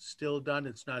sense, still done.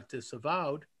 It's not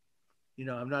disavowed.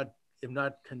 I'm not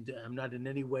in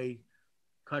any way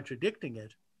contradicting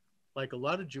it, like a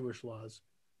lot of Jewish laws.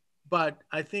 But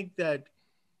I think that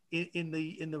in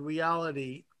the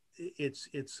reality,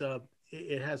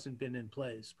 it hasn't been in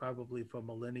place, probably for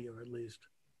millennia at least.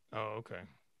 Oh, okay.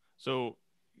 So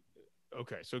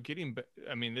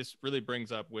this really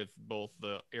brings up with both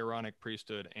the Aaronic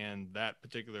priesthood and that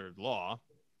particular law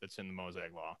that's in the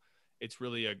Mosaic law, it's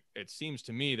really it seems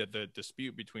to me that the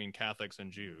dispute between Catholics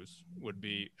and Jews would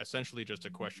be essentially just a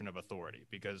question of authority,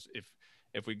 because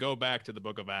if we go back to the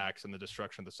book of Acts and the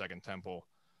destruction of the Second Temple,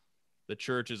 the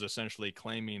church is essentially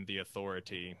claiming the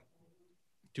authority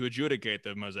to adjudicate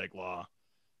the Mosaic Law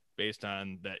based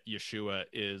on that Yeshua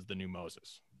is the new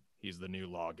Moses. He's the new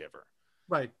lawgiver.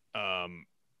 Right.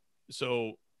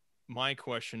 So my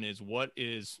question is,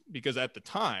 because at the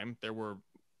time there were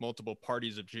multiple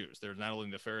parties of Jews. There's not only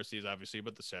the Pharisees, obviously,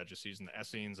 but the Sadducees and the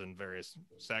Essenes and various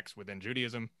sects within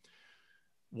Judaism.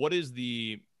 What is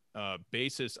the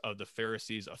basis of the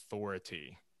Pharisees'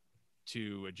 authority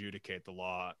to adjudicate the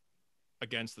law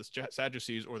against the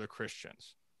Sadducees or the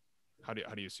Christians? How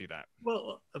do you see that?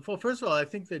 Well, first of all, I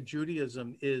think that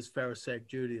Judaism is Pharisaic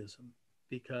Judaism,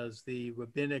 because the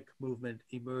rabbinic movement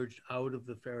emerged out of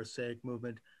the Pharisaic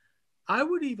movement. I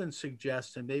would even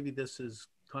suggest, and maybe this is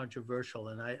controversial,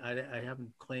 and I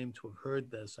haven't claimed to have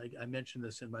heard this. I mentioned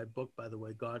this in my book, by the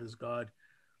way, God is God,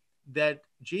 that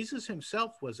Jesus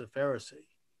himself was a Pharisee,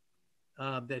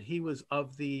 that he was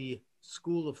of the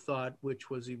school of thought which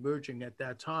was emerging at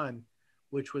that time,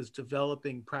 which was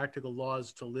developing practical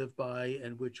laws to live by,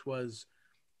 and which was,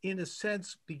 in a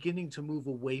sense, beginning to move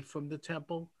away from the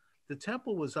temple. The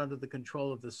temple was under the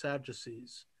control of the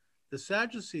Sadducees. The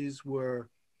Sadducees were,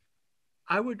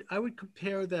 I would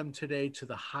compare them today to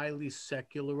the highly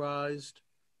secularized,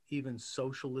 even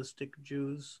socialistic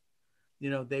Jews.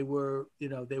 They were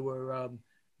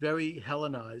very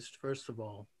Hellenized, first of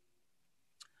all,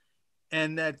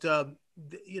 and that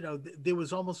there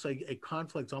was almost a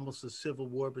conflict, almost a civil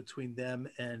war between them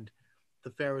and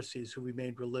the Pharisees, who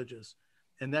remained religious.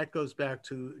 And that goes back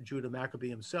to Judah Maccabee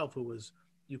himself, who was,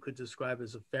 you could describe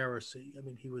as a Pharisee. I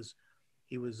mean, he was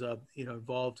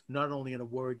involved not only in a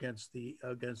war against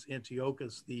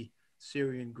Antiochus, the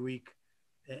Syrian Greek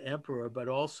emperor, but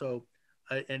also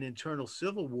an internal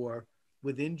civil war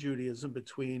within Judaism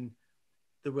between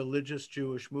the religious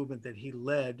Jewish movement that he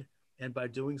led. And by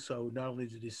doing so, not only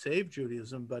did he save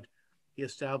Judaism, but he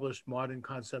established modern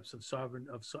concepts of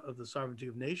the sovereignty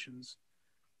of nations.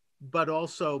 But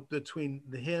also between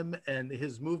him and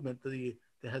his movement, the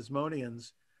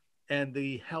Hasmoneans, and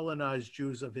the Hellenized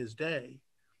Jews of his day,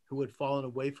 who had fallen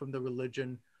away from the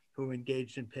religion, who were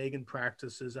engaged in pagan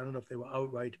practices. I don't know if they were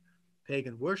outright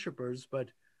pagan worshipers, but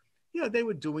they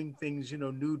were doing things,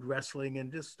 nude wrestling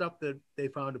and just stuff that they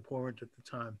found abhorrent at the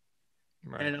time.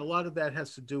 Right. And a lot of that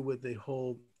has to do with the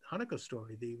whole Hanukkah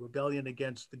story. The rebellion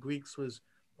against the Greeks was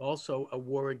also a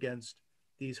war against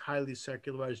these highly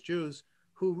secularized Jews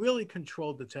who really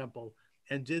controlled the temple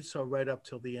and did so right up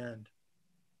till the end.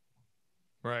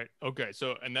 Right. Okay.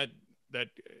 So, and that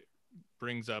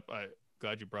brings up, I'm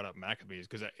glad you brought up Maccabees,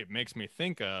 because it makes me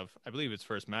think of, I believe it's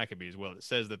First Maccabees. Well, it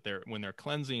says that when they're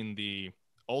cleansing the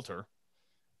altar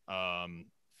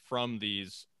from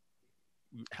these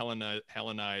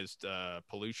Hellenized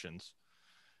pollutions,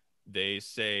 they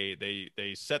say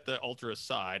they set the altar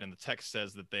aside, and the text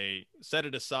says that they set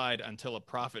it aside until a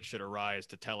prophet should arise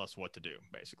to tell us what to do,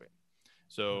 basically.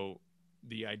 So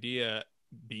the idea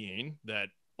being that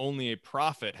only a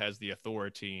prophet has the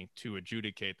authority to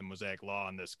adjudicate the Mosaic Law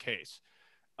in this case.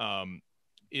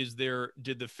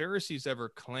 Did the Pharisees ever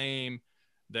claim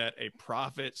that a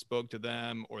prophet spoke to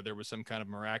them, or there was some kind of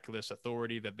miraculous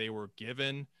authority that they were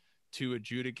given to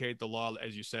adjudicate the law?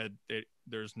 As you said,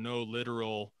 there's no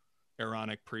literal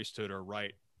Aaronic priesthood or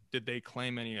right. Did they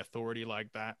claim any authority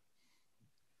like that?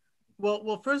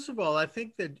 Well, first of all, I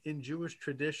think that in Jewish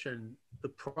tradition, the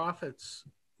prophets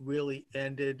really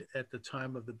ended at the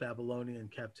time of the Babylonian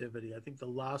captivity. I think the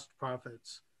last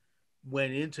prophets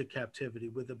went into captivity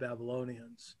with the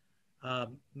Babylonians.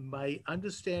 My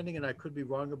understanding, and I could be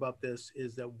wrong about this,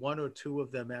 is that one or two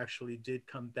of them actually did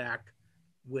come back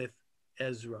with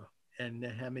Ezra and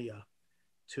Nehemiah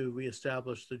to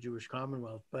reestablish the Jewish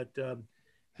Commonwealth. But the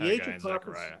age of prophecy,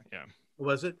 Zechariah, yeah.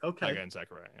 Was it? Okay. Haggai and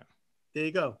Zechariah, yeah. There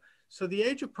you go. So the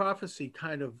age of prophecy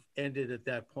kind of ended at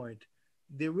that point.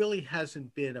 There really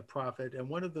hasn't been a prophet. And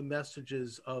one of the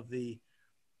messages of the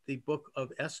book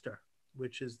of Esther,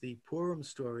 which is the Purim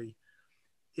story,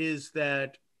 is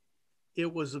that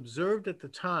it was observed at the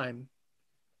time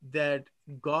that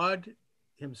God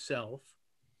himself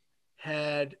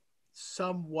had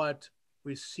somewhat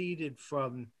receded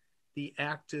from the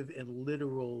active and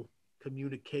literal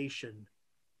communication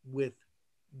with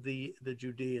the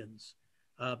Judeans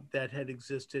that had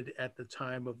existed at the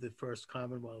time of the First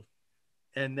Commonwealth,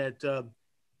 and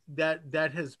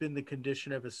that has been the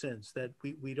condition ever since. That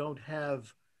we don't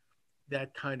have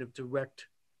that kind of direct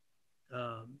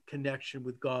connection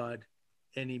with God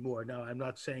anymore. Now, I'm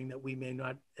not saying that we may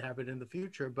not have it in the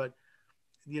future, but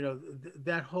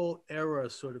that whole era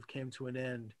sort of came to an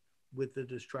end with the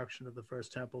destruction of the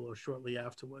first temple or shortly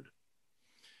afterward.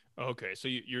 Okay, so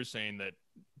you're saying that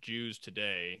Jews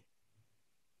today,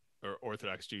 or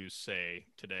Orthodox Jews say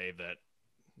today, that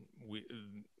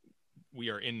we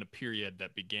are in the period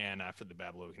that began after the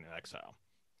Babylonian exile,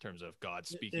 in terms of God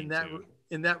speaking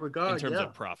in that regard, in terms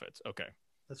of prophets. Okay,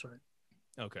 that's right.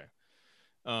 Okay,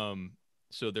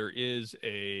 so there is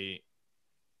a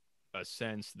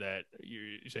sense that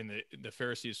you're saying that the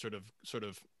Pharisees sort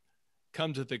of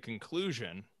come to the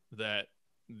conclusion that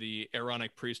the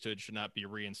Aaronic priesthood should not be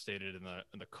reinstated in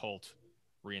the cult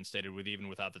reinstated even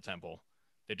without the temple.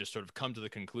 They just sort of come to the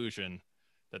conclusion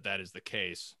that that is the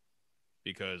case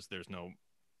because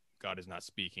God is not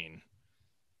speaking.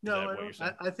 No,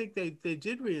 I think they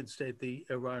did reinstate the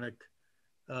Aaronic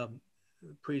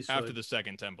priesthood. After the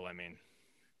second temple, I mean.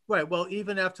 Right. Well,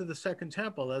 even after the second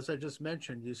temple, as I just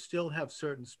mentioned, you still have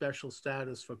certain special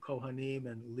status for Kohanim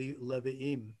and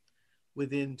Leviim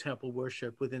within temple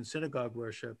worship, within synagogue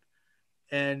worship.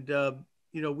 And,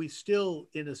 we still,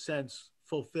 in a sense,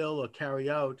 fulfill or carry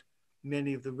out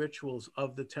many of the rituals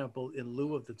of the temple in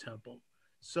lieu of the temple.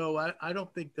 So I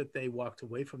don't think that they walked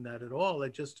away from that at all. They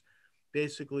just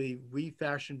basically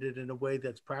refashioned it in a way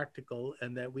that's practical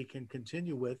and that we can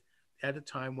continue with at a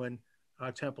time when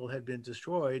our temple had been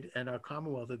destroyed and our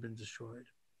commonwealth had been destroyed.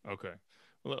 Okay.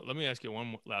 Well, let me ask you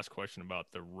one last question about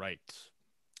the rites.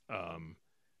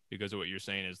 Because of what you're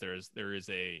saying is there is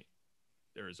a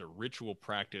ritual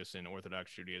practice in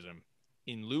Orthodox Judaism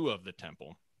in lieu of the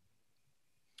temple.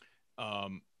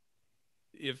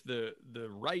 If the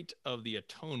rite of the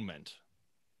atonement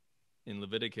in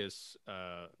Leviticus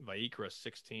Vayikra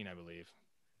 16, I believe,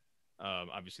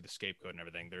 obviously the scapegoat and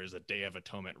everything, there is a Day of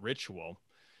Atonement ritual.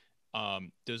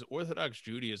 Does Orthodox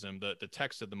Judaism, the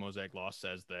text of the Mosaic Law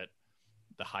says that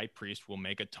the high priest will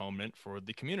make atonement for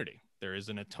the community? There is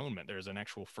an atonement. There is an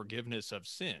actual forgiveness of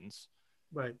sins.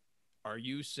 Right. Are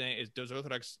you saying, does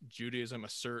Orthodox Judaism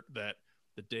assert that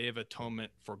the Day of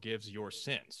Atonement forgives your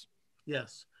sins?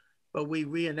 Yes, but we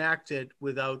reenact it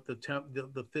without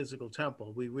the physical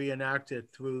temple. We reenact it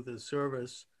through the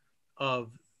service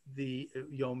of the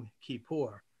Yom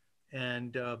Kippur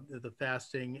and the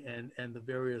fasting and the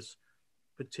various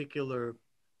particular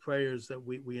prayers that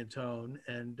we intone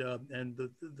and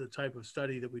the type of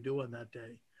study that we do on that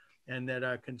day. And that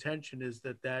our contention is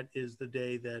that is the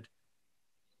day that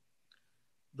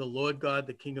the Lord God,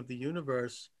 the King of the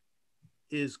universe,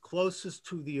 is closest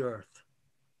to the earth.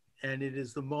 And it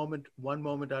is one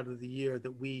moment out of the year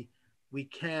that we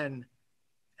can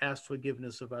ask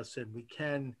forgiveness of our sin. We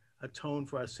can atone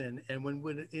for our sin. And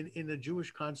when in a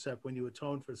Jewish concept, when you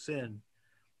atone for sin,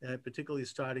 particularly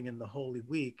starting in the Holy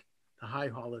Week, the high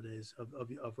holidays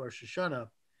of Rosh Hashanah,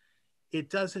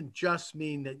 it doesn't just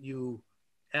mean that you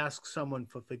ask someone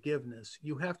for forgiveness.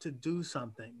 You have to do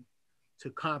something to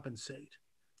compensate.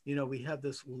 We have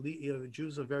this,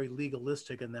 Jews are very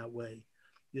legalistic in that way.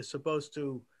 You're supposed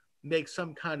to make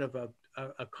some kind of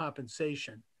a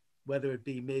compensation, whether it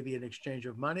be maybe an exchange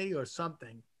of money or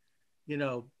something,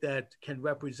 that can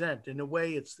represent. In a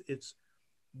way, it's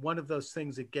one of those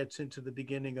things that gets into the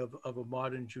beginning of a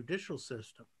modern judicial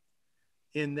system,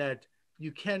 in that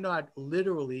you cannot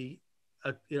literally,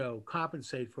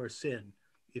 compensate for a sin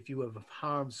if you have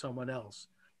harmed someone else,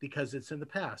 because it's in the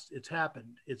past, it's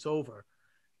happened, it's over.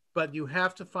 But you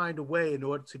have to find a way in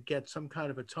order to get some kind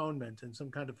of atonement and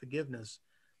some kind of forgiveness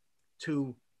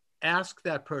to ask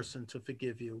that person to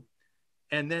forgive you,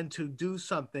 and then to do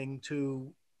something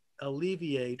to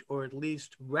alleviate or at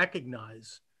least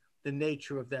recognize the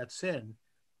nature of that sin.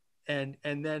 And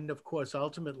then, of course,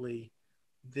 ultimately,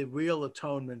 the real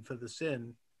atonement for the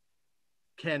sin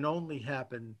can only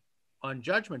happen on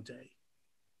Judgment Day,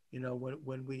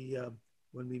 when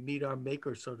we meet our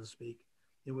Maker, so to speak,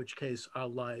 in which case our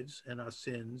lives and our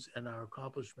sins and our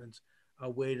accomplishments are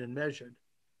weighed and measured.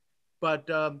 But,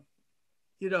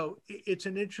 it's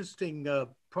an interesting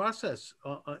process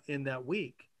in that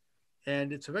week.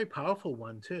 And it's a very powerful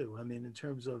one, too. I mean, in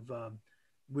terms of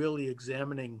really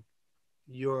examining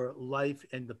your life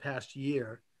in the past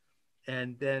year.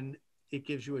 And then it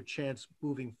gives you a chance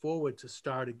moving forward to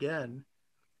start again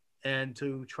and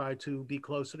to try to be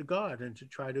closer to God and to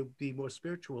try to be more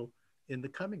spiritual in the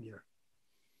coming year.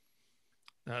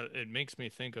 It makes me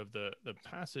think of the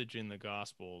passage in the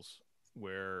Gospels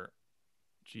where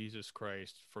Jesus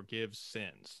Christ forgives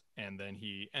sins, and then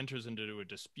he enters into a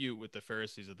dispute with the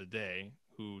Pharisees of the day,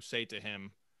 who say to him,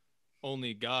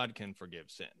 only God can forgive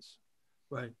sins.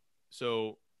 Right.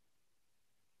 So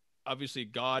obviously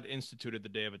God instituted the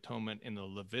Day of Atonement in the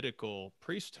Levitical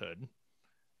priesthood,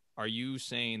 are you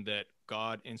saying that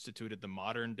God instituted the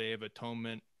modern day of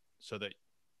atonement so that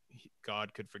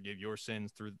God could forgive your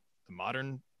sins through the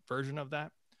modern version of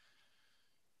that?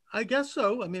 I guess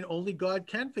so. I mean, only God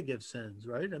can forgive sins,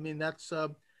 right? I mean,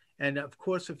 and of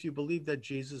course, if you believe that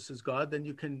Jesus is God, then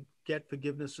you can get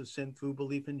forgiveness of sin through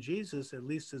belief in Jesus, at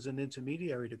least as an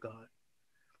intermediary to God.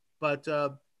 But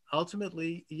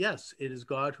ultimately, yes, it is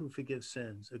God who forgives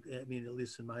sins. I mean, at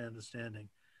least in my understanding,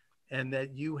 and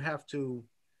that you have to,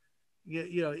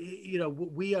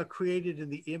 we are created in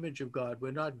the image of God.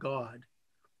 We're not God,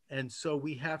 and so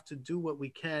we have to do what we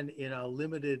can in our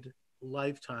limited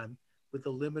lifetime with the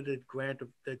limited grant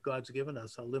that God's given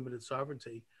us, our limited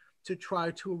sovereignty, to try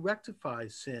to rectify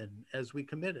sin as we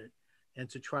commit it and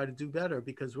to try to do better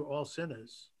because we're all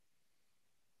sinners.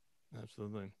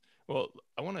 Absolutely. Well,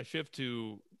 I want to shift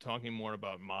to talking more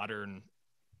about modern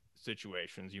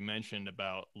situations. You mentioned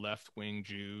about left-wing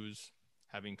Jews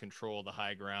having control of the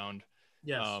high ground.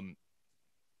 Yes.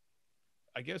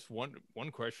 I guess one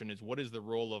question is, what is the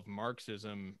role of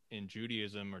Marxism in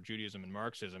Judaism, or Judaism in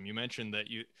Marxism? You mentioned that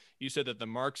you said that the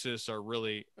Marxists are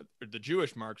really, the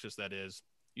Jewish Marxists, that is,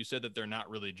 you said that they're not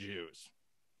really Jews.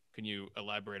 Can you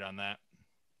elaborate on that?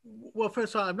 Well,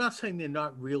 first of all, I'm not saying they're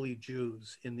not really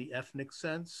Jews in the ethnic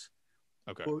sense,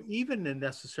 Okay. or even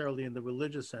necessarily in the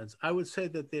religious sense. I would say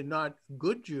that they're not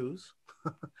good Jews.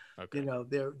 Okay.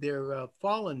 They're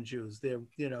fallen Jews. They're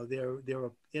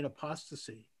in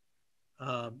apostasy,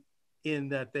 in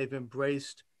that they've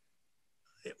embraced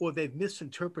or they've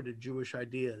misinterpreted Jewish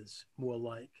ideas, more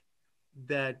like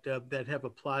that have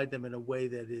applied them in a way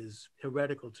that is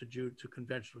heretical to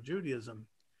conventional Judaism.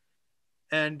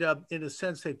 And in a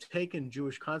sense, they've taken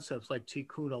Jewish concepts like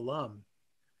tikkun olam,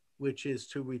 which is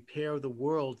to repair the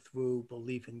world through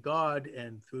belief in God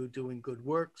and through doing good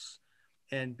works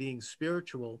and being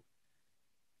spiritual.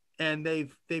 And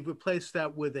they've replaced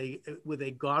that with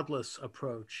a godless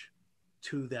approach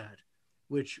to that,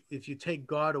 which if you take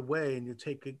God away and you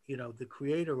take the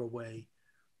creator away,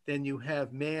 then you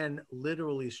have man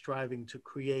literally striving to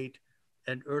create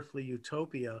an earthly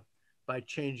utopia by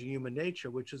changing human nature,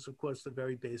 which is of course the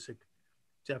very basic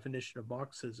definition of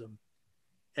Marxism.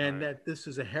 And Right. that this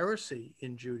is a heresy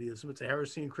in Judaism. It's a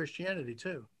heresy in Christianity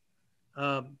too.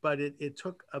 But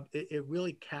it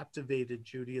really captivated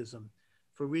Judaism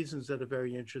for reasons that are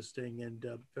very interesting and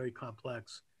very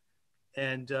complex.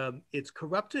 And it's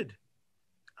corrupted,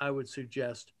 I would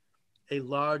suggest, a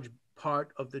large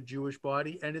part of the Jewish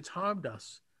body, and it's harmed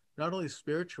us, not only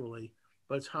spiritually,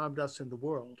 but it's harmed us in the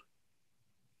world.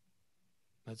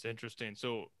 That's interesting.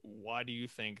 So why do you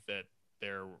think that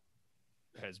there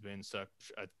has been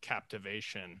such a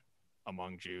captivation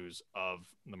among Jews of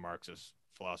the Marxist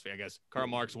philosophy? I guess Karl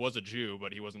Marx was a Jew,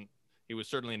 but he was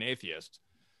certainly an atheist.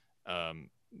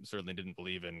 Certainly didn't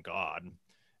believe in God.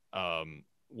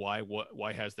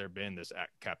 Why has there been this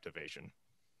captivation?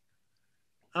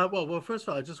 Well, first of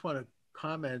all, I just want to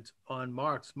comment on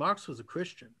Marx. Marx was a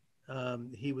Christian.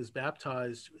 He was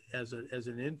baptized as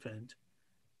an infant,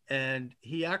 and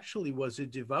he actually was a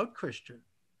devout Christian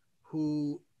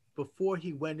who, before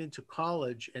he went into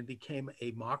college and became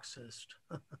a Marxist,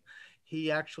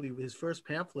 his first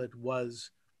pamphlet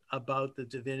was about the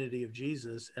divinity of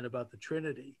Jesus and about the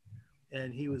Trinity.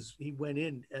 And he went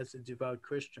in as a devout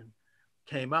Christian,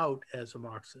 came out as a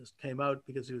Marxist, came out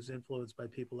because he was influenced by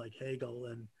people like Hegel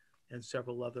and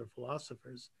several other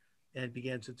philosophers, and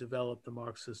began to develop the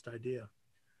Marxist idea.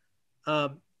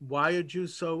 Why are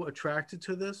Jews so attracted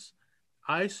to this?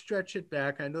 I stretch it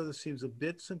back. I know this seems a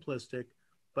bit simplistic,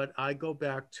 but I go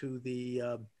back to the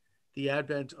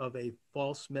advent of a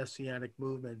false messianic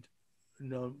movement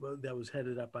that was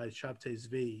headed up by Shabtai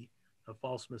Zvi, a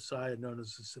false messiah known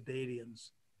as the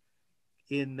Sabbatians,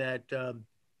 in that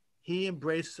he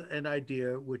embraced an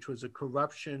idea which was a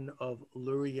corruption of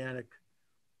Lurianic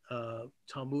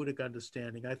Talmudic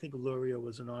understanding. I think Luria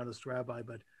was an honest rabbi,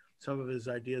 but some of his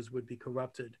ideas would be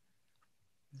corrupted.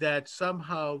 That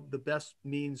somehow the best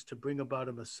means to bring about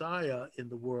a Messiah in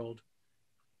the world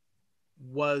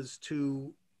was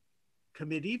to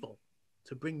commit evil,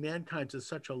 to bring mankind to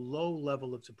such a low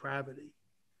level of depravity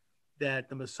that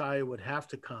the Messiah would have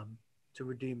to come to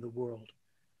redeem the world.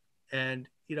 And,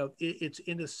 it's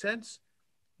in a sense,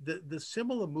 the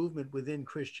similar movement within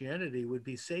Christianity would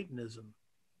be Satanism.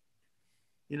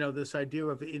 This idea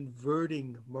of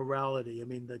inverting morality. I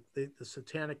mean, the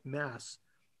satanic mass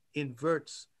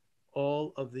inverts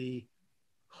all of the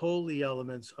holy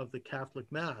elements of the Catholic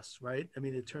Mass, right? I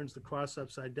mean, it turns the cross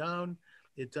upside down.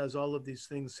 It does all of these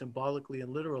things symbolically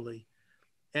and literally.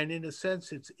 And in a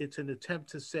sense, it's an attempt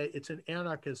to say, it's an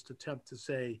anarchist attempt to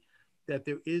say that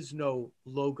there is no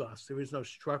logos, there is no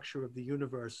structure of the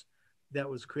universe that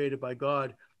was created by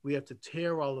God. We have to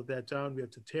tear all of that down. We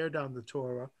have to tear down the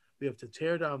Torah. We have to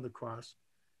tear down the cross.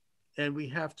 And we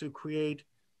have to create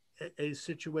a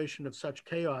situation of such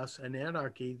chaos and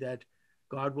anarchy that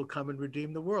God will come and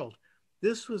redeem the world.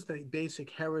 This was the basic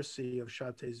heresy of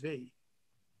Chartez-V.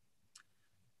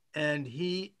 And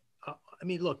he, I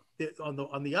mean, look,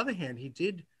 on the other hand, he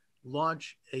did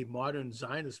launch a modern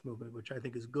Zionist movement, which I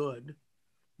think is good,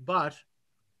 but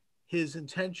his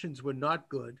intentions were not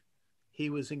good. He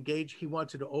was engaged, he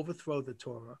wanted to overthrow the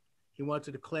Torah. He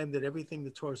wanted to claim that everything the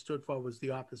Torah stood for was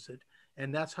the opposite.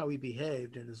 And that's how he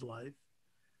behaved in his life.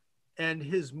 And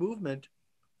his movement,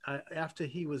 after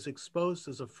he was exposed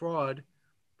as a fraud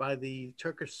by the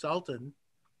Turkish Sultan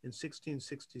in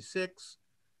 1666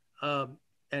 and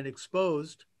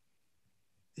exposed,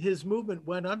 his movement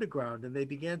went underground and they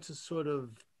began to sort of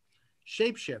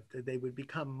shapeshift. They would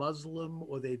become Muslim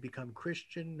or they'd become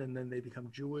Christian and then they become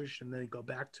Jewish and then they go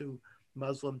back to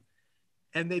Muslim.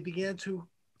 And they began to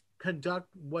conduct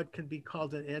what can be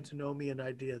called an antinomian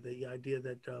idea, the idea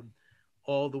that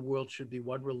all the world should be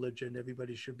one religion,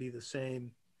 everybody should be the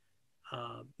same.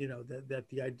 That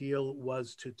the ideal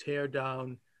was to tear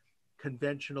down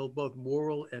conventional, both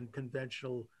moral and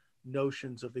conventional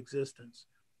notions of existence.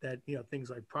 That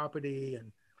things like property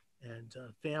and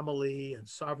family and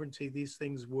sovereignty, these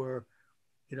things were,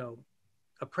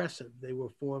 oppressive. They were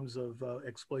forms of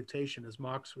exploitation, as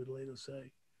Marx would later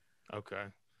say. Okay,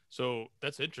 so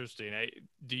that's interesting.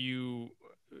 To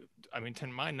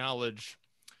my knowledge,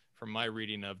 from my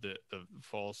reading of the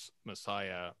false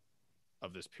Messiah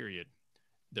of this period,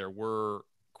 there were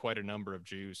quite a number of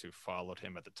Jews who followed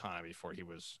him at the time before he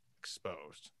was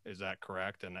exposed. Is that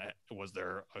correct? And was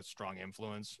there a strong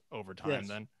influence over time? Yes.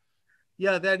 Then?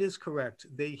 Yeah, that is correct.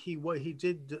 He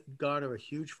did garner a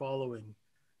huge following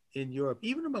in Europe,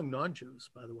 even among non-Jews,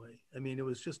 by the way. I mean, it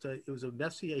was a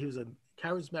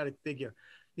charismatic figure.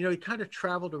 He kind of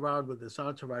traveled around with this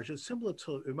entourage. It's similar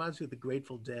to, it reminds me of the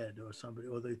Grateful Dead or somebody,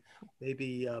 or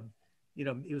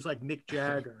he was like Mick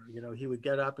Jagger. He would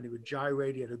get up and he would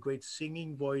gyrate. He had a great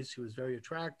singing voice. He was very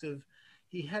attractive.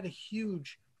 He had a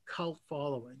huge cult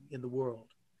following in the world.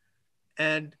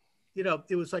 And,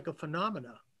 it was like a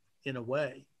phenomena in a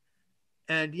way.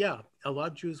 And yeah, a lot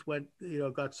of Jews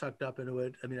got sucked up into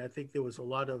it. I mean, I think there was a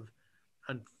lot of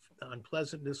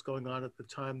unpleasantness going on at the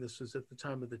time. This was at the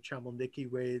time of the Chmelniki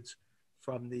raids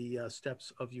from the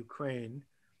steppes of Ukraine,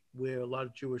 where a lot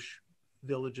of Jewish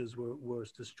villages were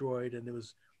destroyed, and there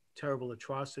was terrible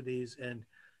atrocities. And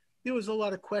there was a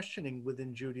lot of questioning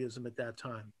within Judaism at that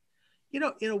time. In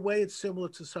a way, it's similar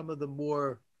to some of the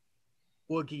more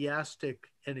orgiastic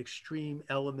and extreme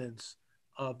elements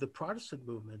of the Protestant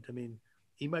movement. I mean,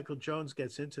 E. Michael Jones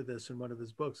gets into this in one of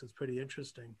his books. It's pretty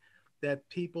interesting that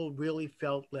people really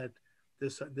felt that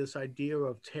this idea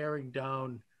of tearing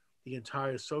down the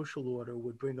entire social order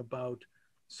would bring about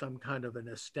some kind of an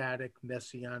ecstatic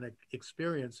messianic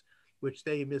experience, which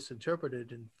they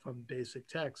misinterpreted from basic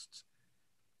texts.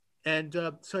 And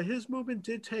so his movement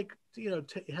did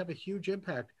have a huge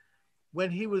impact. When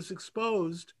he was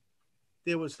exposed,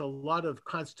 there was a lot of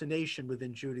consternation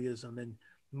within Judaism, and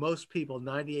most people,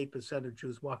 98% of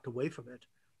Jews, walked away from it.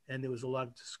 And there was a lot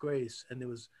of disgrace. And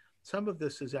some of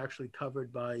this is actually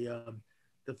covered by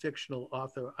the fictional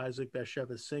author Isaac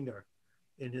Bashevis Singer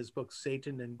in his book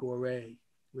Satan and Gore,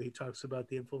 where he talks about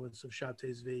the influence of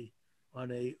Chartez-V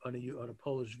on a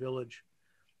Polish village.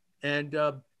 And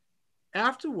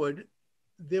afterward,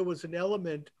 there was an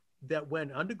element that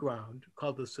went underground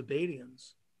called the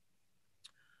Sabbateans,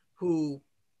 who,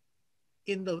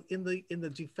 in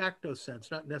the de facto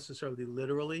sense, not necessarily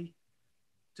literally,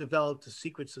 developed a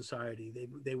secret society.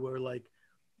 They were like,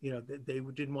 they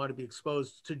didn't want to be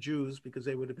exposed to Jews because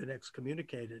they would have been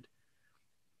excommunicated.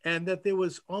 And that there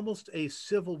was almost a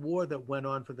civil war that went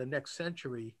on for the next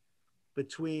century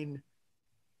between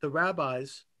the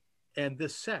rabbis and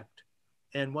this sect.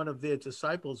 And one of their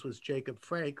disciples was Jacob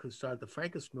Frank, who started the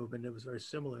Frankist movement. It was very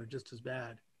similar, just as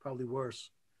bad, probably worse.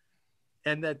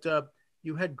 And that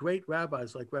you had great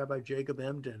rabbis like Rabbi Jacob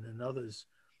Emden and others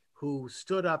who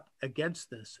stood up against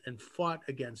this and fought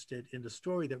against it in a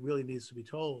story that really needs to be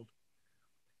told.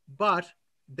 But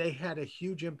they had a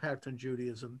huge impact on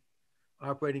Judaism,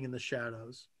 operating in the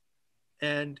shadows.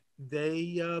 And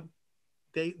they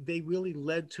really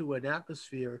led to an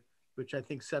atmosphere which I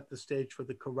think set the stage for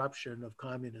the corruption of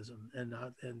communism and I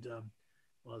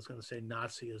was going to say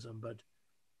Nazism, but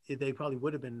they probably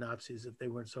would have been Nazis if they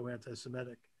weren't so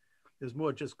anti-Semitic. There's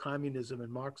more just communism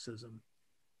and Marxism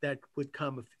that would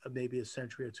come maybe a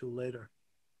century or two later.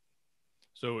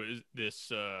 So is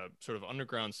this sort of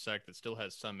underground sect that still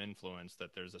has some influence,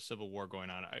 that there's a civil war going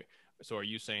on? So are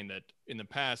you saying that in the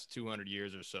past 200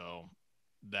 years or so,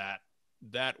 that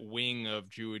that wing of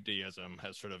Judaism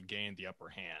has sort of gained the upper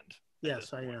hand at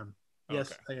this Yes, I point? am. Okay.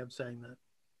 Yes, I am saying that.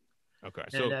 Okay.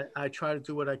 And So I try to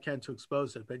do what I can to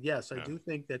expose it. But yes, I yeah. do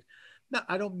think that, no,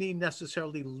 I don't mean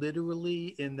necessarily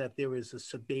literally in that there is a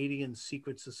Sabbatean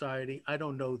secret society. I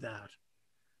don't know that.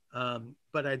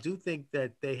 But I do think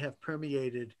that they have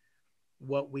permeated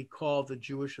what we call the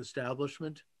Jewish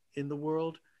establishment in the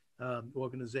world,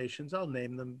 organizations, I'll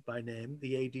name them by name,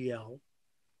 the ADL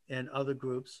and other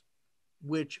groups,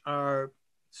 which are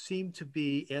seem to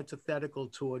be antithetical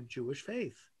toward Jewish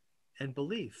faith and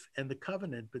belief and the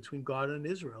covenant between God and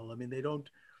Israel. I mean,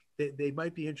 they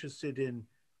might be interested in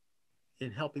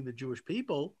helping the Jewish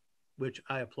people, which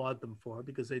I applaud them for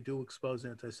because they do expose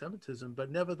anti-Semitism,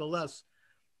 but nevertheless,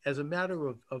 as a matter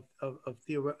of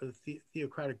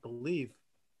theocratic belief,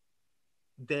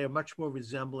 they are much more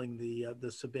resembling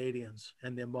the Sabbatians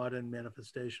and their modern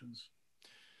manifestations.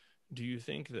 Do you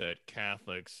think that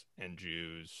Catholics and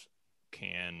Jews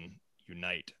can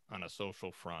unite on a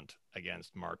social front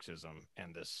against Marxism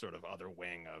and this sort of other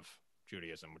wing of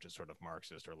Judaism, which is sort of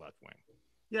Marxist or left wing?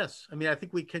 Yes, I mean, I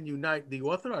think we can unite the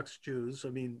Orthodox Jews. I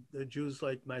mean, the Jews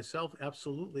like myself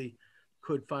absolutely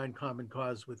could find common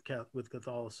cause with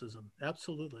Catholicism,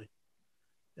 absolutely,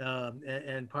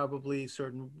 and probably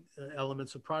certain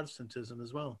elements of Protestantism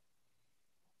as well.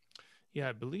 Yeah,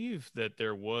 I believe that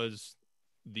there was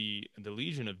the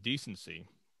Legion of Decency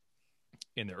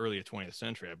in the early 20th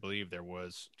century. I believe there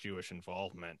was Jewish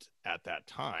involvement at that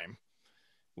time,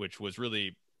 which was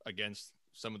really against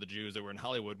some of the Jews that were in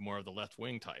Hollywood, more of the left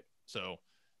wing type. So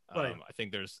Right. I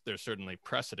think there's certainly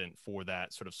precedent for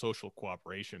that sort of social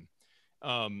cooperation.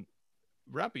 Um,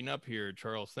 Wrapping up here,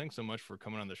 Charles, thanks so much for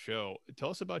coming on the show. Tell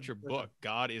us about your book,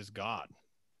 God is God.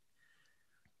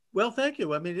 Well, thank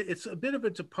you. I mean, it's a bit of a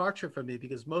departure for me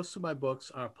because most of my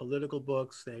books are political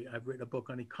books. I've written a book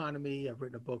on economy. I've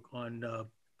written a book on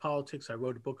politics. I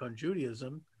wrote a book on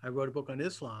Judaism. I wrote a book on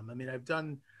Islam. I mean, I've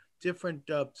done different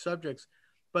subjects,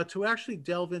 but to actually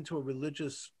delve into a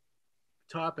religious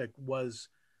topic was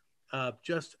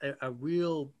just a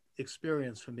real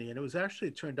experience for me. And it was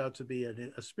actually turned out to be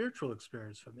a spiritual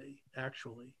experience for me,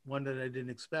 actually, one that I didn't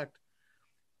expect.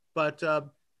 But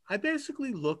I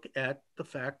basically look at the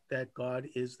fact that God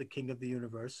is the king of the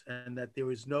universe and that there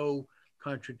is no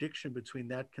contradiction between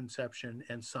that conception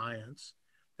and science,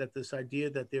 that this idea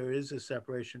that there is a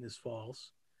separation is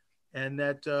false, and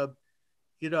that,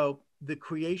 the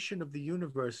creation of the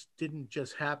universe didn't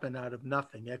just happen out of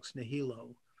nothing, ex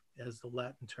nihilo, as the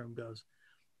Latin term goes,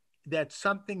 that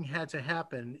something had to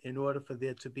happen in order for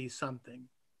there to be something.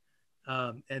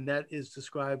 And that is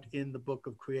described in the book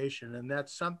of creation. And that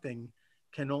something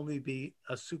can only be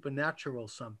a supernatural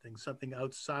something, something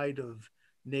outside of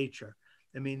nature.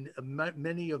 I mean,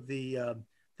 many of the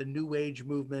New Age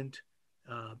movement,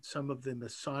 some of the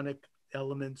Masonic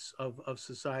elements of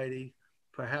society,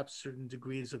 perhaps certain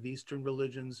degrees of Eastern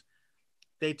religions,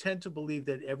 they tend to believe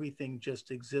that everything just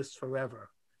exists forever.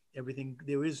 Everything,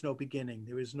 there is no beginning,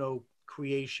 there is no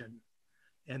creation,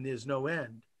 and there's no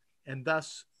end. And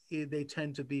thus, they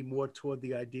tend to be more toward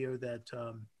the idea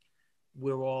that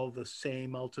we're all the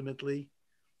same ultimately.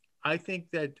 I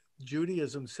think that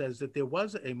Judaism says that there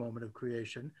was a moment of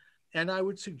creation, and I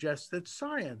would suggest that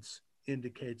science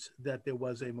indicates that there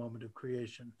was a moment of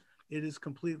creation. It is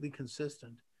completely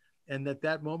consistent, and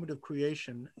that moment of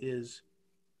creation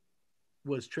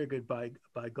was triggered by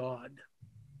God.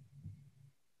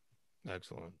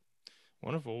 Excellent.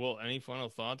 Wonderful. Well, any final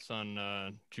thoughts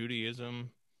on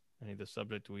Judaism? Any of the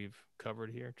subject we've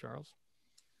covered here, Charles?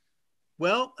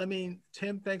 Well, I mean,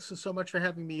 Tim, thanks so much for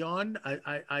having me on.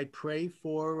 I pray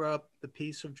for the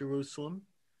peace of Jerusalem.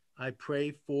 I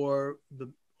pray for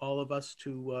all of us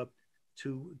to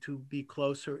be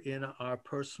closer in our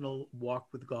personal walk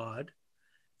with God.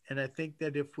 And I think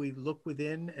that if we look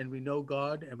within and we know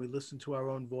God and we listen to our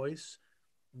own voice,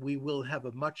 we will have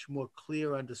a much more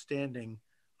clear understanding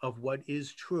of what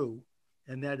is true.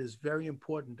 And that is very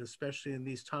important, especially in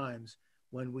these times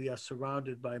when we are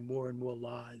surrounded by more and more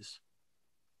lies.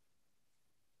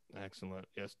 Excellent.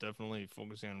 Yes, definitely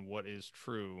focusing on what is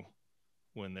true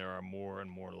when there are more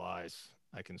and more lies.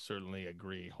 I can certainly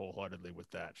agree wholeheartedly with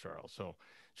that, Charles. So,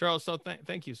 Charles,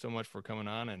 thank you so much for coming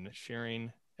on and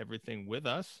sharing everything with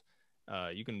us.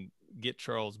 You can get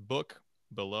Charles' book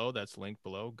below. That's linked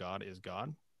below. God is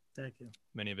God. Thank you.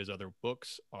 Many of his other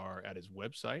books are at his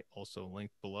website, also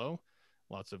linked below.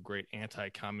 Lots of great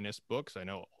anti-communist books. I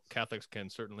know Catholics can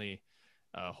certainly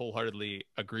wholeheartedly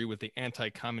agree with the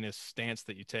anti-communist stance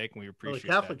that you take, and we appreciate the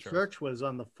Catholic that, Charles. Church was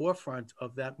on the forefront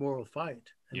of that moral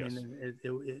fight. I Yes. mean,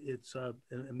 it's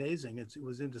amazing. It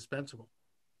was indispensable.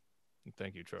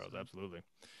 Thank you, Charles. Absolutely.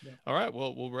 Yeah. All right.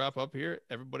 Well, we'll wrap up here.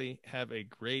 Everybody have a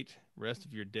great rest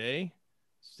of your day.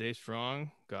 Stay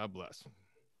strong. God bless.